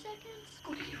 more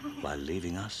seconds? While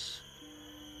leaving us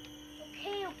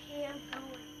Okay, I'm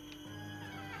going.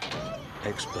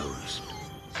 exposed.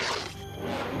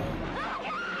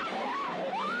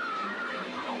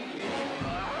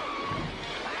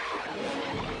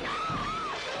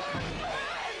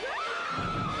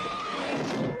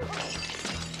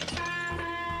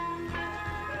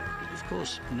 Of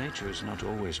course, nature is not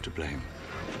always to blame.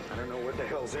 I don't know what the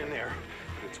hell's in there,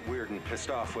 but it's weird and pissed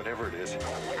off, whatever it is.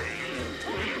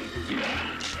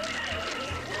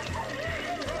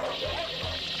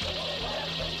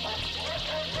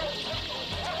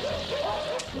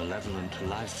 Malevolent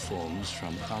life forms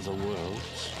from other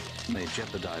worlds may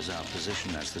jeopardize our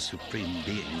position as the supreme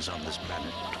beings on this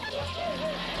planet.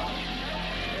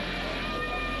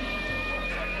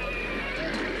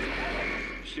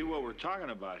 See, what we're talking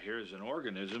about here is an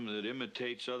organism that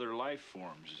imitates other life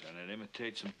forms, and it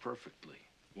imitates them perfectly.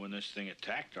 When this thing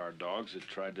attacked our dogs, it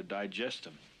tried to digest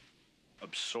them,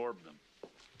 absorb them,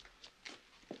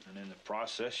 and in the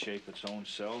process shape its own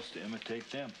cells to imitate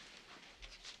them.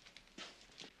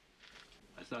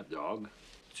 That's not dog.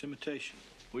 It's imitation.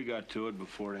 We got to it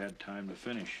before it had time to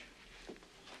finish.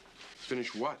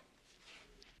 Finish what?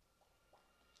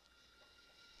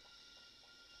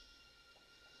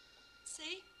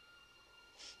 See?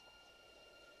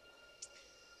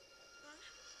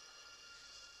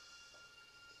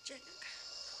 Drink.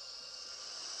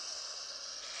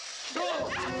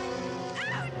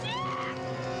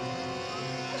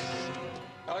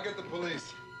 I'll get the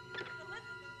police.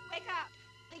 Wake up.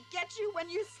 They get you when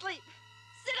you sleep.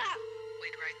 Sit up.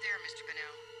 Wait right there, Mr.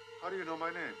 Bennell. How do you know my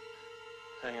name?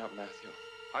 Hang up, Matthew.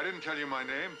 I didn't tell you my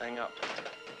name. Hang up.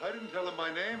 I didn't tell him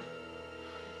my name.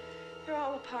 They're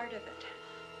all a part of it.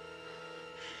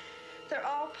 They're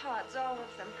all pods, all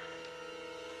of them.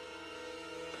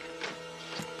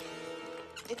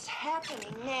 It's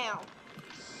happening now.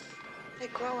 They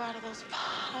grow out of those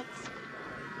pods.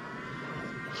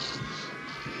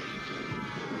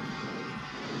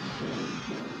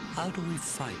 How do we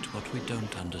fight what we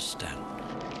don't understand?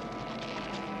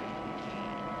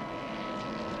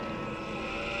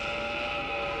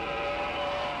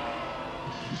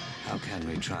 How can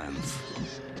we triumph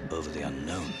over the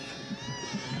unknown?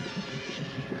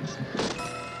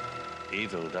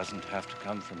 Evil doesn't have to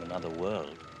come from another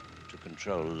world to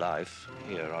control life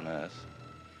here on Earth.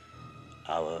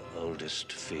 Our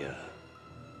oldest fear,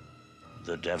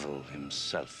 the devil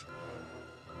himself,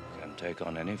 can take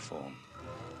on any form,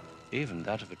 even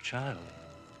that of a child.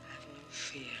 Have no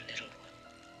fear, little one.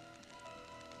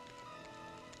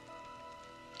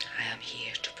 I am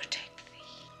here to protect thee.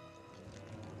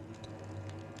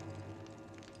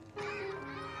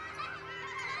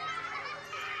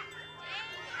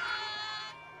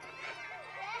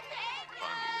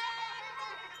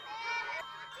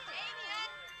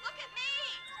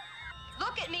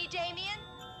 Look at me, Damien.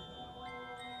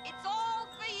 It's all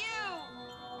for you.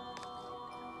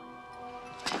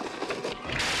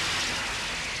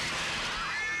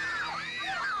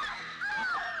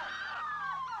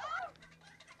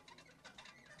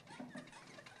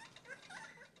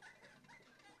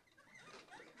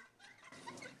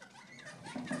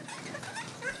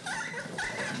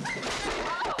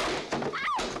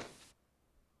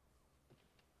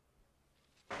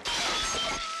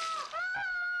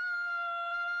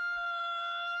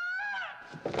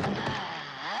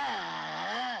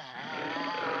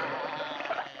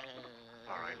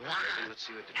 Let's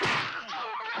see what the...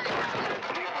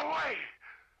 Keep away!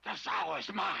 This hour is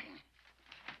mine.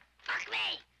 Fuck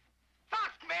me!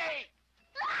 Fuck me!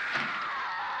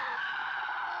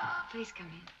 Please come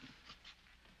in.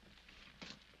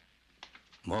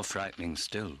 More frightening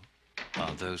still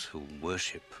are those who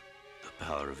worship the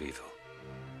power of evil.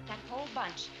 That whole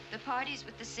bunch, the parties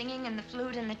with the singing and the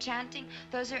flute and the chanting,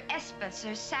 those are esbats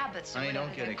or sabbats or Honey, whatever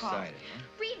don't get they're called. excited. Huh?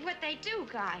 Read what they do,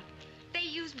 Guy. They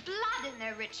use blood in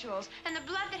their rituals, and the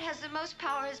blood that has the most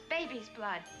power is baby's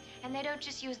blood. And they don't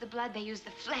just use the blood, they use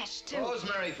the flesh, too.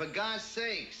 Rosemary, for God's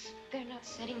sakes. They're not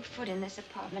setting foot in this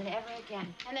apartment ever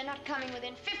again. And they're not coming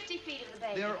within 50 feet of the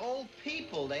baby. They're old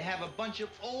people. They have a bunch of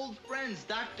old friends.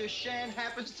 Dr. Shan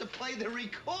happens to play the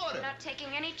recorder. They're not taking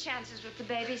any chances with the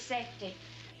baby's safety.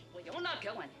 Well, you're not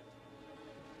going.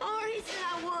 Already said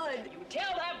I would. You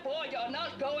tell that boy you're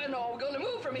not going, or we're going to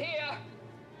move from here.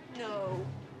 No.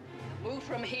 Move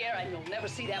from here, and you'll never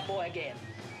see that boy again.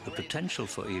 The potential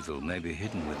for evil may be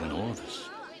hidden within all of us.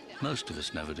 Most of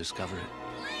us never discover it.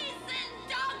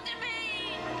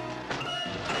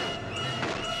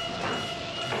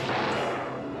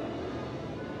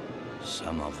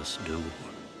 Some of us do.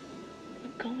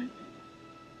 I'm going.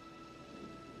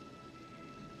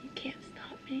 You can't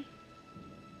stop me.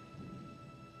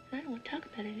 I don't want to talk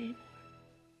about it anymore.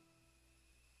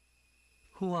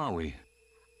 Who are we?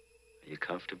 Are you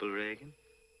comfortable, Reagan?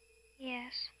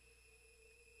 Yes,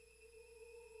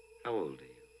 How old are you?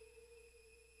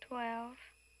 12.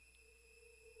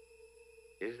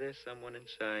 Is there someone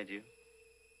inside you?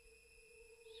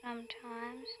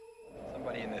 Sometimes.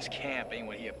 Somebody in this camp ain't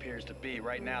what he appears to be.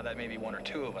 Right now, that may be one or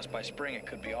two of us. By spring, it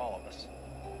could be all of us.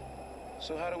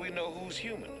 So how do we know who's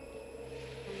human?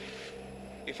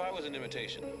 If I was an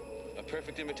imitation, a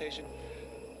perfect imitation,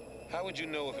 how would you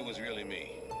know if it was really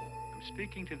me? I'm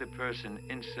speaking to the person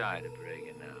inside of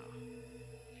Reagan now.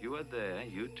 If you are there,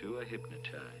 you too are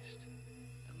hypnotized.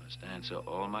 I must answer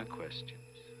all my questions.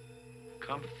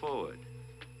 Come forward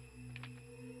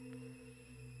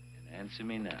and answer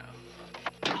me now.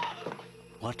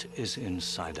 What is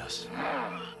inside us?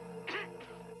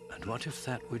 And what if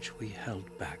that which we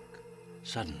held back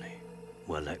suddenly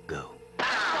were let go?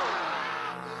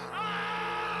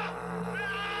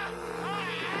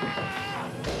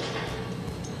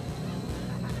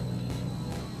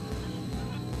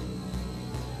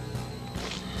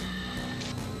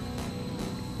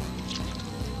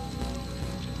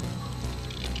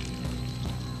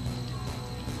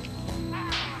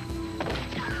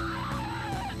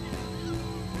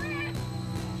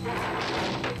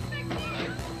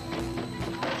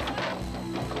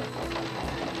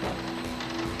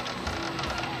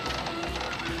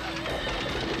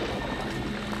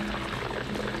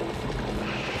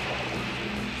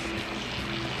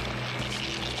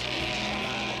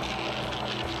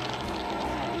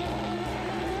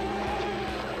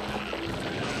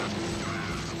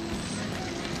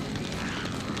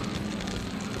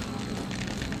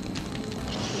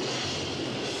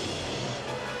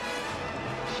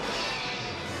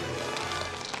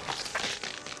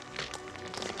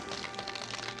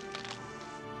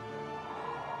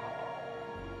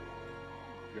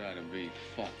 Gotta be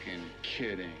fucking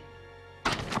kidding.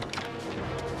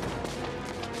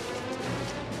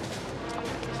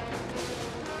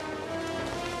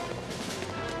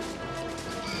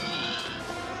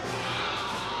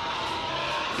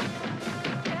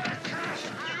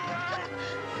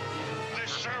 The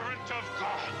servant of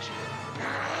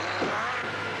God.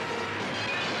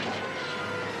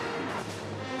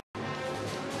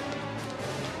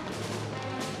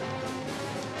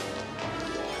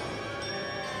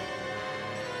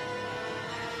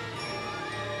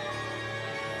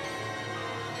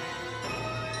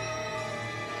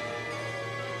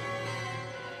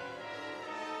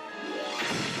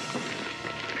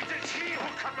 It is he who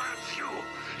commands you.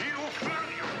 He who flung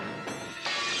you.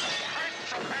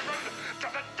 Heights of heaven to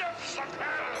the depths of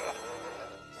hell.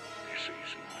 This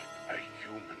is not a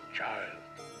human child.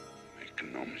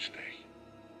 Make no mistake.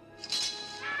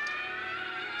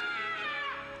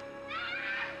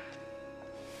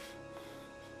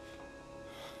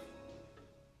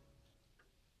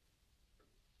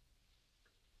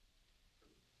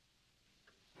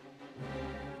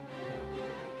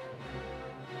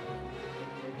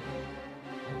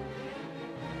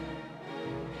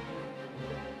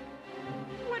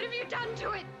 What have you done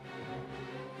to it?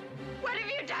 What have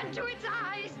you done to its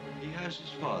eyes? He has his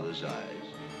father's eyes.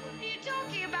 What are you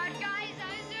talking about, guys?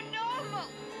 Eyes are normal.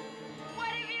 What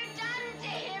have you done to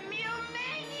him, you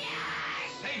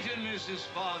maniac? Satan is his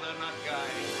father, not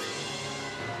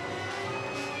Guy.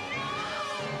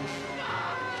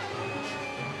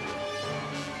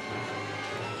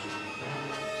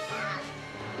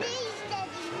 Please, Daddy,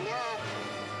 no.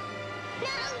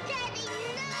 No, Daddy.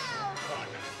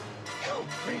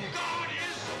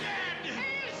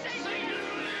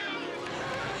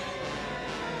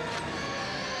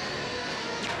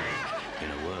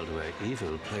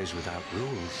 Evil plays without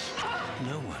rules.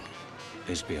 No one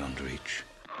is beyond reach.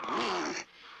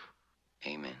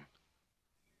 Amen.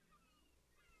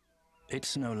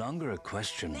 It's no longer a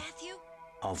question Matthew?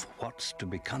 of what's to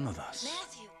become of us.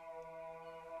 Matthew!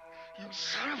 You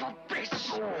son of a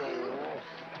bitch!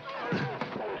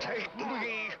 Take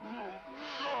me!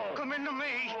 Come into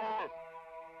me!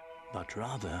 But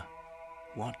rather,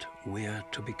 what we're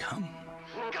to become.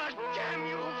 God damn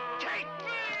you! Take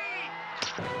me!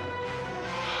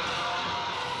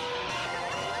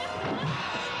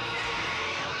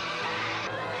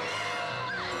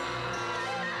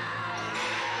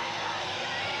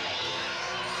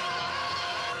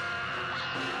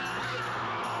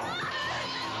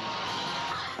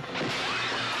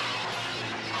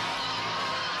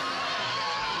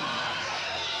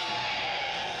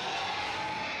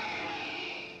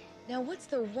 Now, what's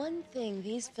the one thing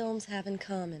these films have in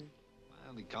common? My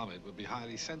only comment would be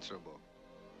highly censorable.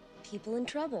 People in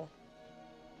trouble.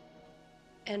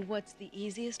 And what's the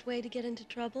easiest way to get into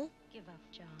trouble? Give up,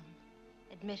 John.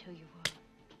 Admit who you are.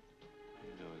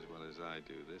 You know as well as I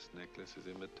do, this necklace is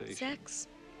imitation. Sex.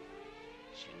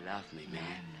 She loved me,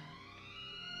 man.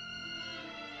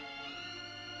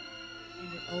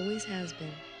 And it always has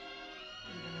been.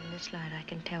 Even in this light, I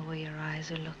can tell where your eyes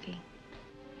are looking.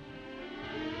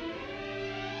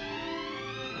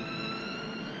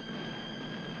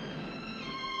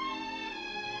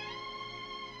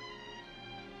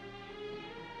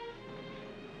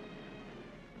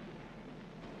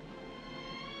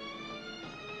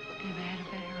 Never had a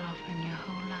better offer in your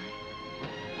whole life.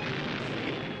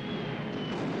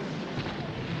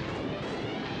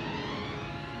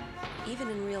 Even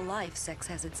in real life, sex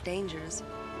has its dangers.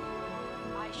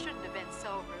 I shouldn't have been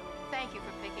so rude. Thank you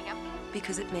for picking up.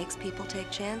 Because it makes people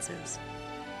take chances.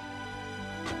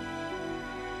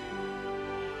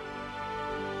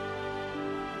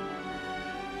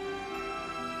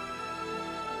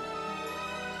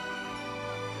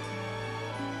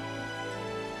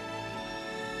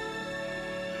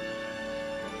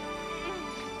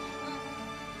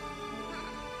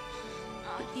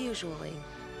 But usually,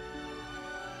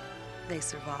 they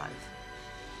survive.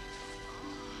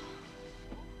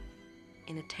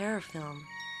 In a terror film,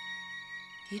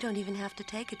 you don't even have to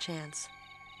take a chance.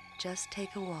 Just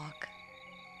take a walk,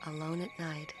 alone at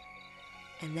night,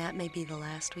 and that may be the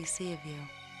last we see of you.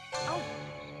 Oh.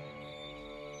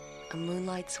 A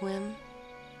moonlight swim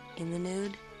in the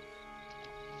nude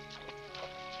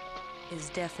is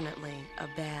definitely a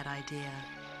bad idea.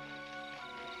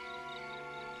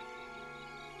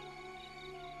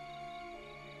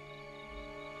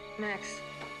 Max.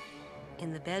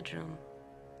 In the bedroom,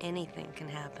 anything can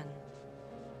happen.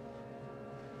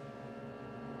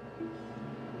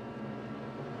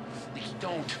 Please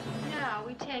don't. No,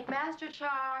 we take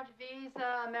MasterCard,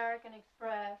 Visa, American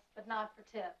Express, but not for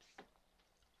tips.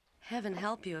 Heaven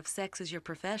help you if sex is your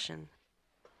profession.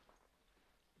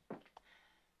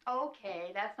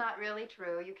 Okay, that's not really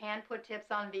true. You can put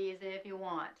tips on Visa if you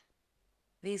want.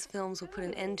 These films will put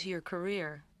an end to your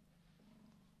career.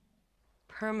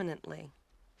 Permanently.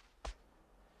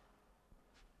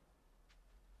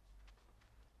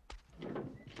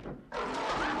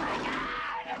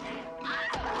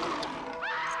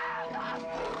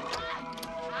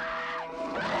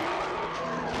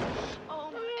 Oh,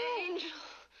 my angel.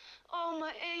 Oh,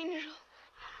 my angel.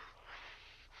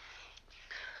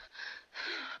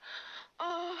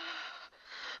 Oh.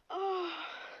 Oh.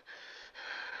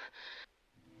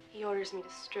 He orders me to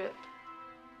strip.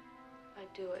 I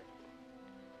do it,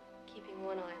 keeping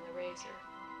one eye on the razor.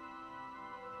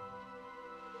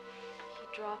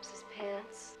 He drops his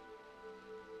pants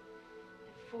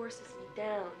and forces me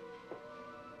down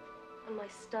on my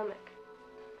stomach,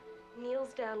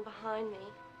 kneels down behind me,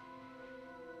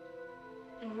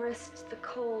 and risks the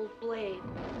cold blade.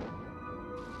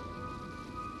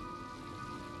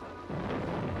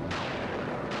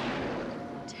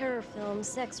 Terror film,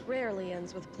 sex rarely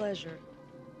ends with pleasure.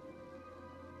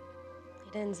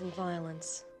 It ends in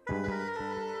violence.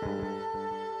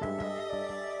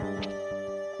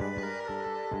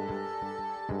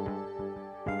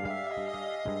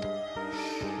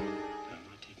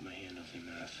 Take my hand off your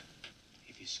mouth.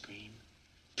 If you scream.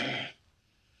 Now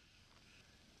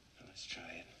let's try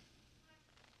it.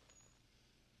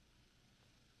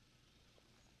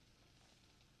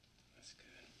 That's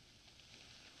good.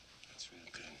 That's real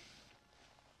good.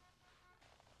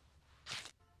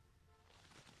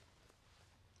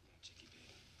 Chicky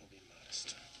baby, don't be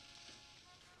modest.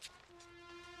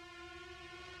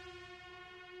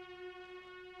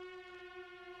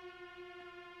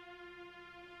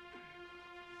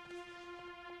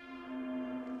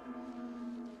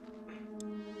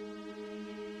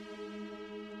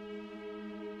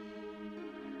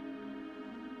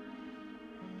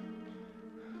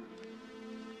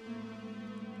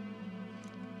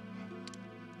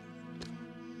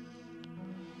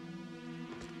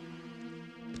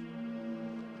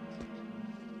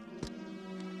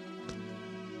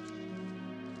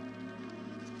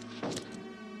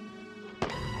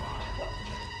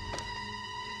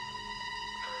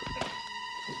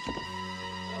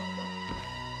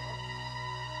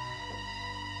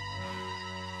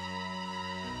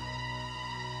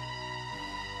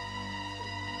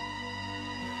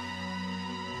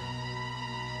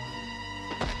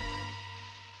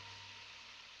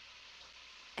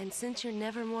 And since you're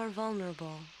never more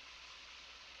vulnerable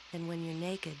than when you're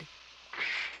naked,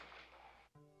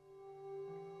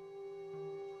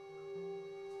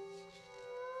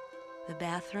 the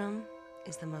bathroom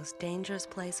is the most dangerous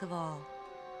place of all.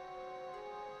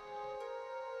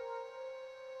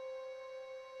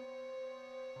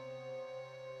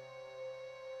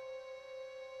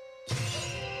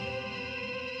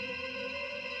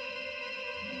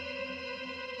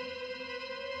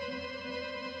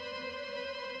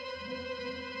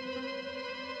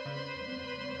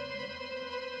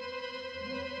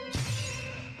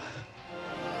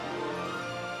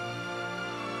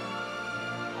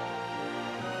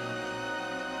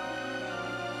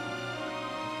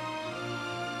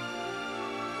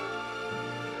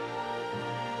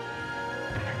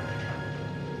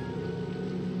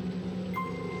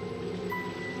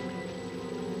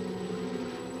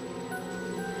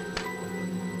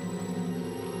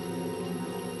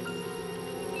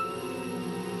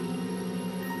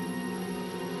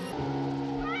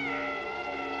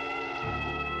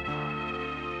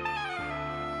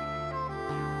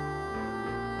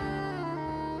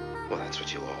 Well, that's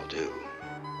what you all do.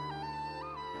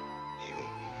 You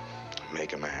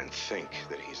make a man think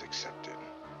that he's accepted.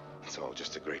 It's all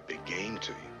just a great big game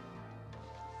to you.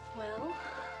 Well,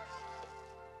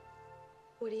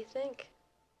 what do you think?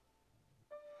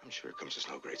 I'm sure it comes as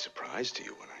no great surprise to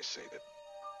you when I say that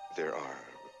there are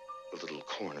little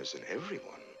corners in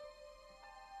everyone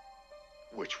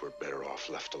which were better off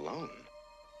left alone.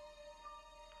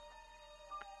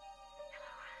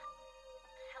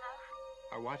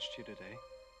 I watched you today.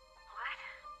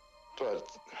 But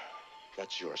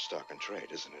that's your stock and trade,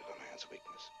 isn't it? A man's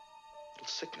weakness. Little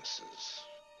sicknesses,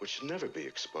 which should never be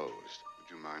exposed. Would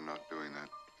you mind not doing that?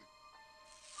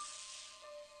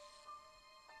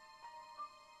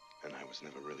 And I was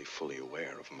never really fully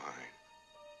aware of mine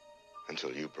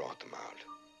until you brought them out.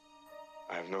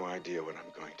 I have no idea what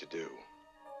I'm going to do.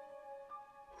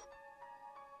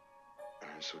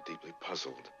 And I'm so deeply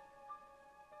puzzled.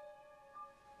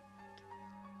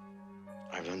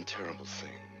 I've done terrible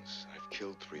things. I've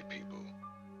killed 3 people.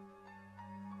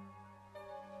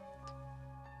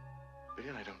 But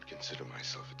yet I don't consider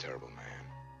myself a terrible man.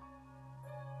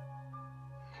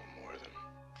 No more than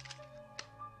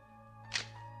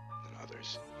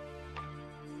others.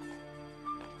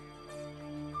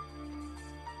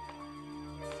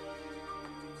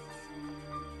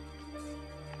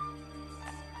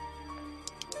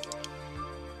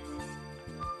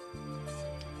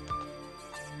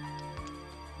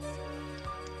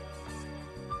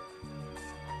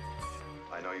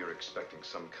 I know you're expecting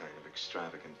some kind of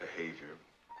extravagant behavior,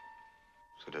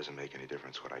 so it doesn't make any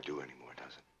difference what I do anymore,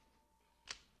 does it?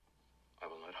 I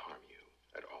will not harm you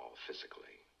at all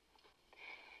physically.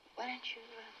 Why don't you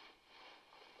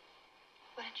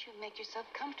make yourself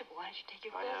comfortable? Why don't you take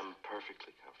your clothes? I am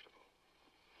perfectly comfortable.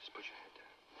 Just put your head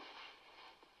down.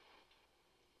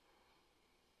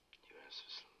 You have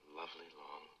this lovely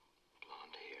long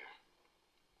blonde hair.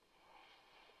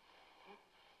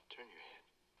 Turn your head.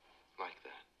 Like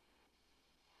that.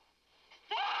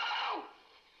 No!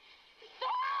 No!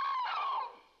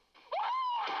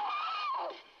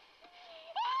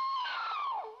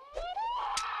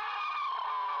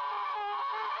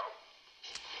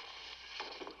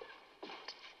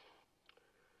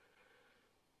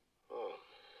 Oh.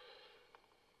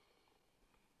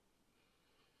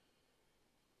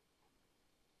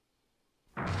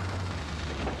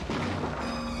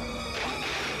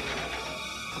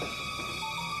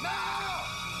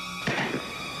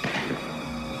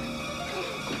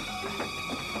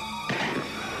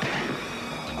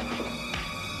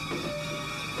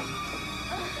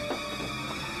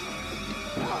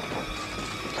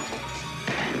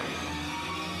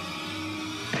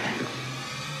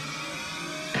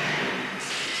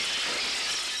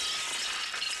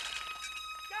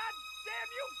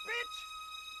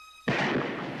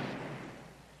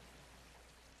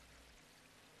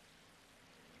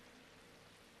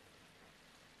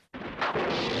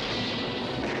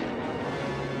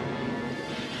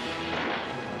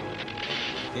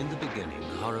 In the beginning,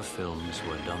 horror films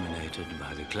were dominated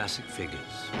by the classic figures.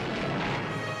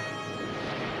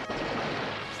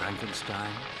 Frankenstein,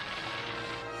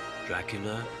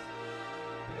 Dracula,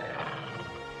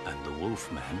 and the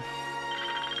Wolfman.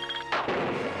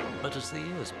 But as the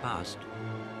years passed,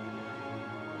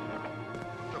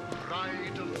 The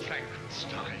Bride of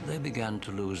Frankenstein. they began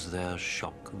to lose their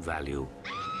shock value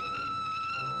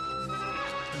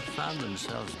and found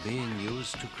themselves being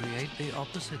used to create the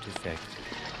opposite effect.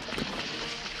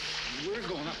 We're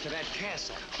going up to that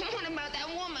castle. What about that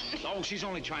woman? Oh, she's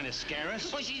only trying to scare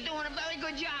us. Well, she's doing a very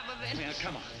good job of it. Yeah,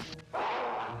 come on.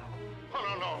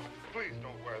 Oh, no. Please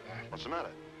don't wear that. What's the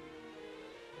matter?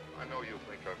 I know you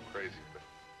think I'm crazy, but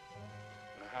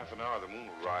in a half an hour, the moon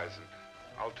will rise and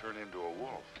I'll turn into a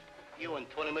wolf. You and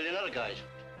 20 million other guys.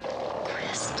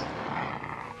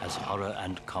 As horror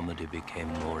and comedy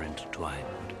became more intertwined,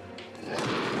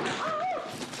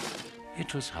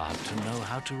 it was hard to know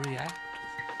how to react.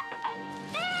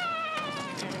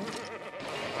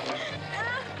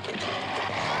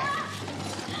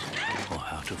 Or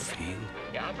how to feel.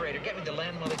 Yeah, operator, get me the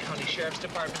Landmother County Sheriff's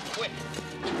Department, quick.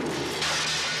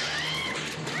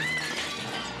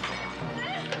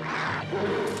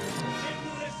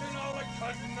 Listen, all the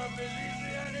cousin of the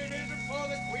easy, and it isn't for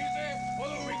the queasy or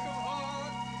the weak of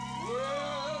heart.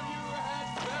 Well, you had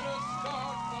better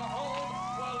start for home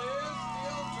while there's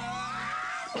still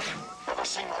time. Never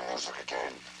sing my music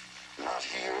again. Not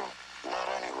here, not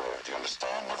anywhere. Do you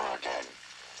understand? Never again.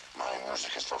 My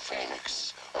music is for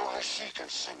Phoenix. Only she can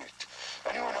sing it.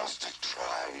 Anyone else that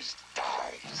tries,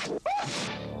 dies.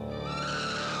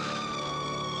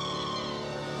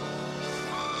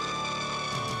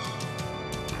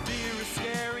 Fear is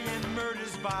scary and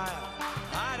murder's vile.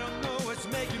 I don't know what's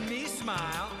making me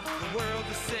smile. The world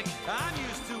is sick, I'm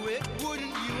used to it.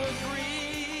 Wouldn't you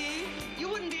agree? You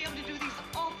wouldn't be able to do these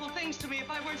awful things to me if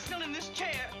I weren't still in this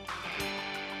chair.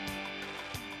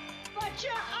 But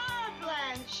you are,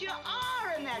 Blanche. You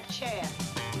are in that chair.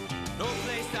 No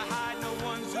place to hide, no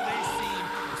one's who they seem.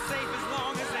 Safe as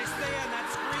long as they stay on that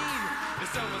screen. If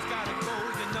someone's gotta go,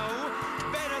 you know,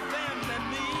 better them than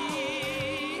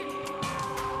me.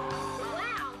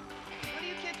 Wow. What are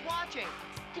you kids watching?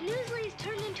 The news lady's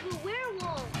turned into a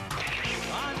werewolf.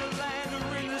 On the land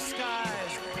or in the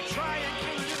skies, try and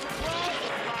kill it if it crawls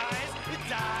or flies. It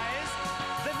dies.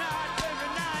 They're not very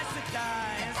nice. It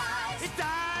dies. It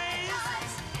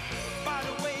dies. By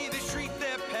the way they treat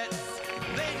their pets,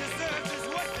 they deserve just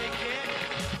what they get.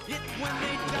 Yet when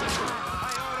they die,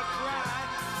 I ought to cry.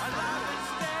 I laugh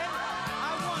instead.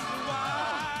 I wonder why.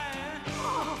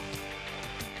 Oh.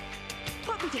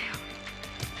 Put me down.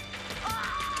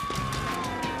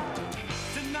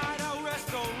 Tonight I'll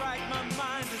rest all right. My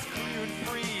mind is clear and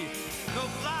free. No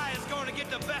fly is going to get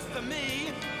the best of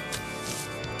me.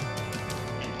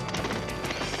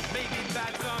 Maybe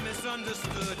bats are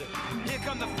misunderstood. Here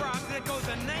come the frogs, there goes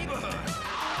the neighborhood.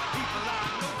 People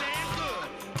are no damn good.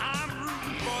 I'm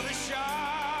rooting for the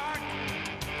shark.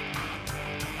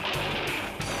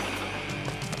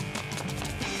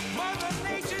 Mother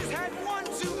Nature's had one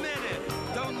too many.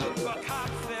 Don't look for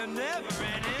cops, they're never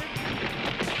in it.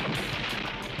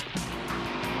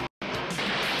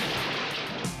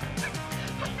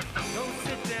 Don't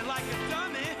sit there like a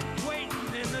dummy,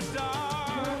 waiting in the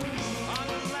dark. On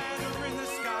the land or in the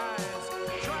skies,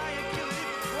 try and kill it if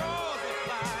it crawls or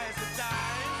flies. It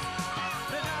dies.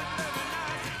 They're not very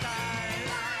nice. It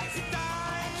dies. It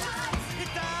dies.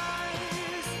 It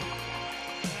dies.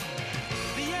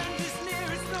 The end is near,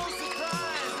 it's no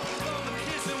surprise. Blow the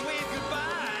kiss and wave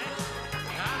goodbye.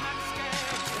 I'm not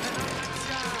scared and I'm not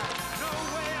shy. No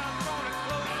way I'm gonna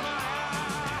close my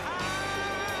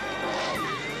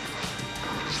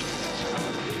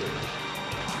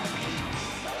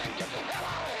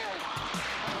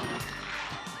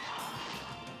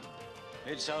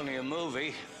It's only a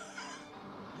movie.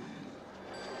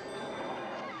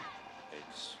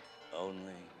 It's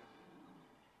only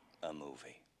a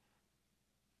movie.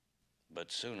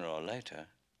 But sooner or later,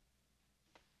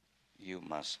 you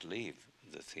must leave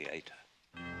the theater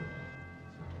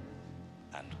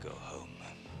and go home.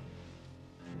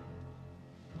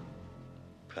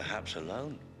 Perhaps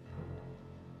alone.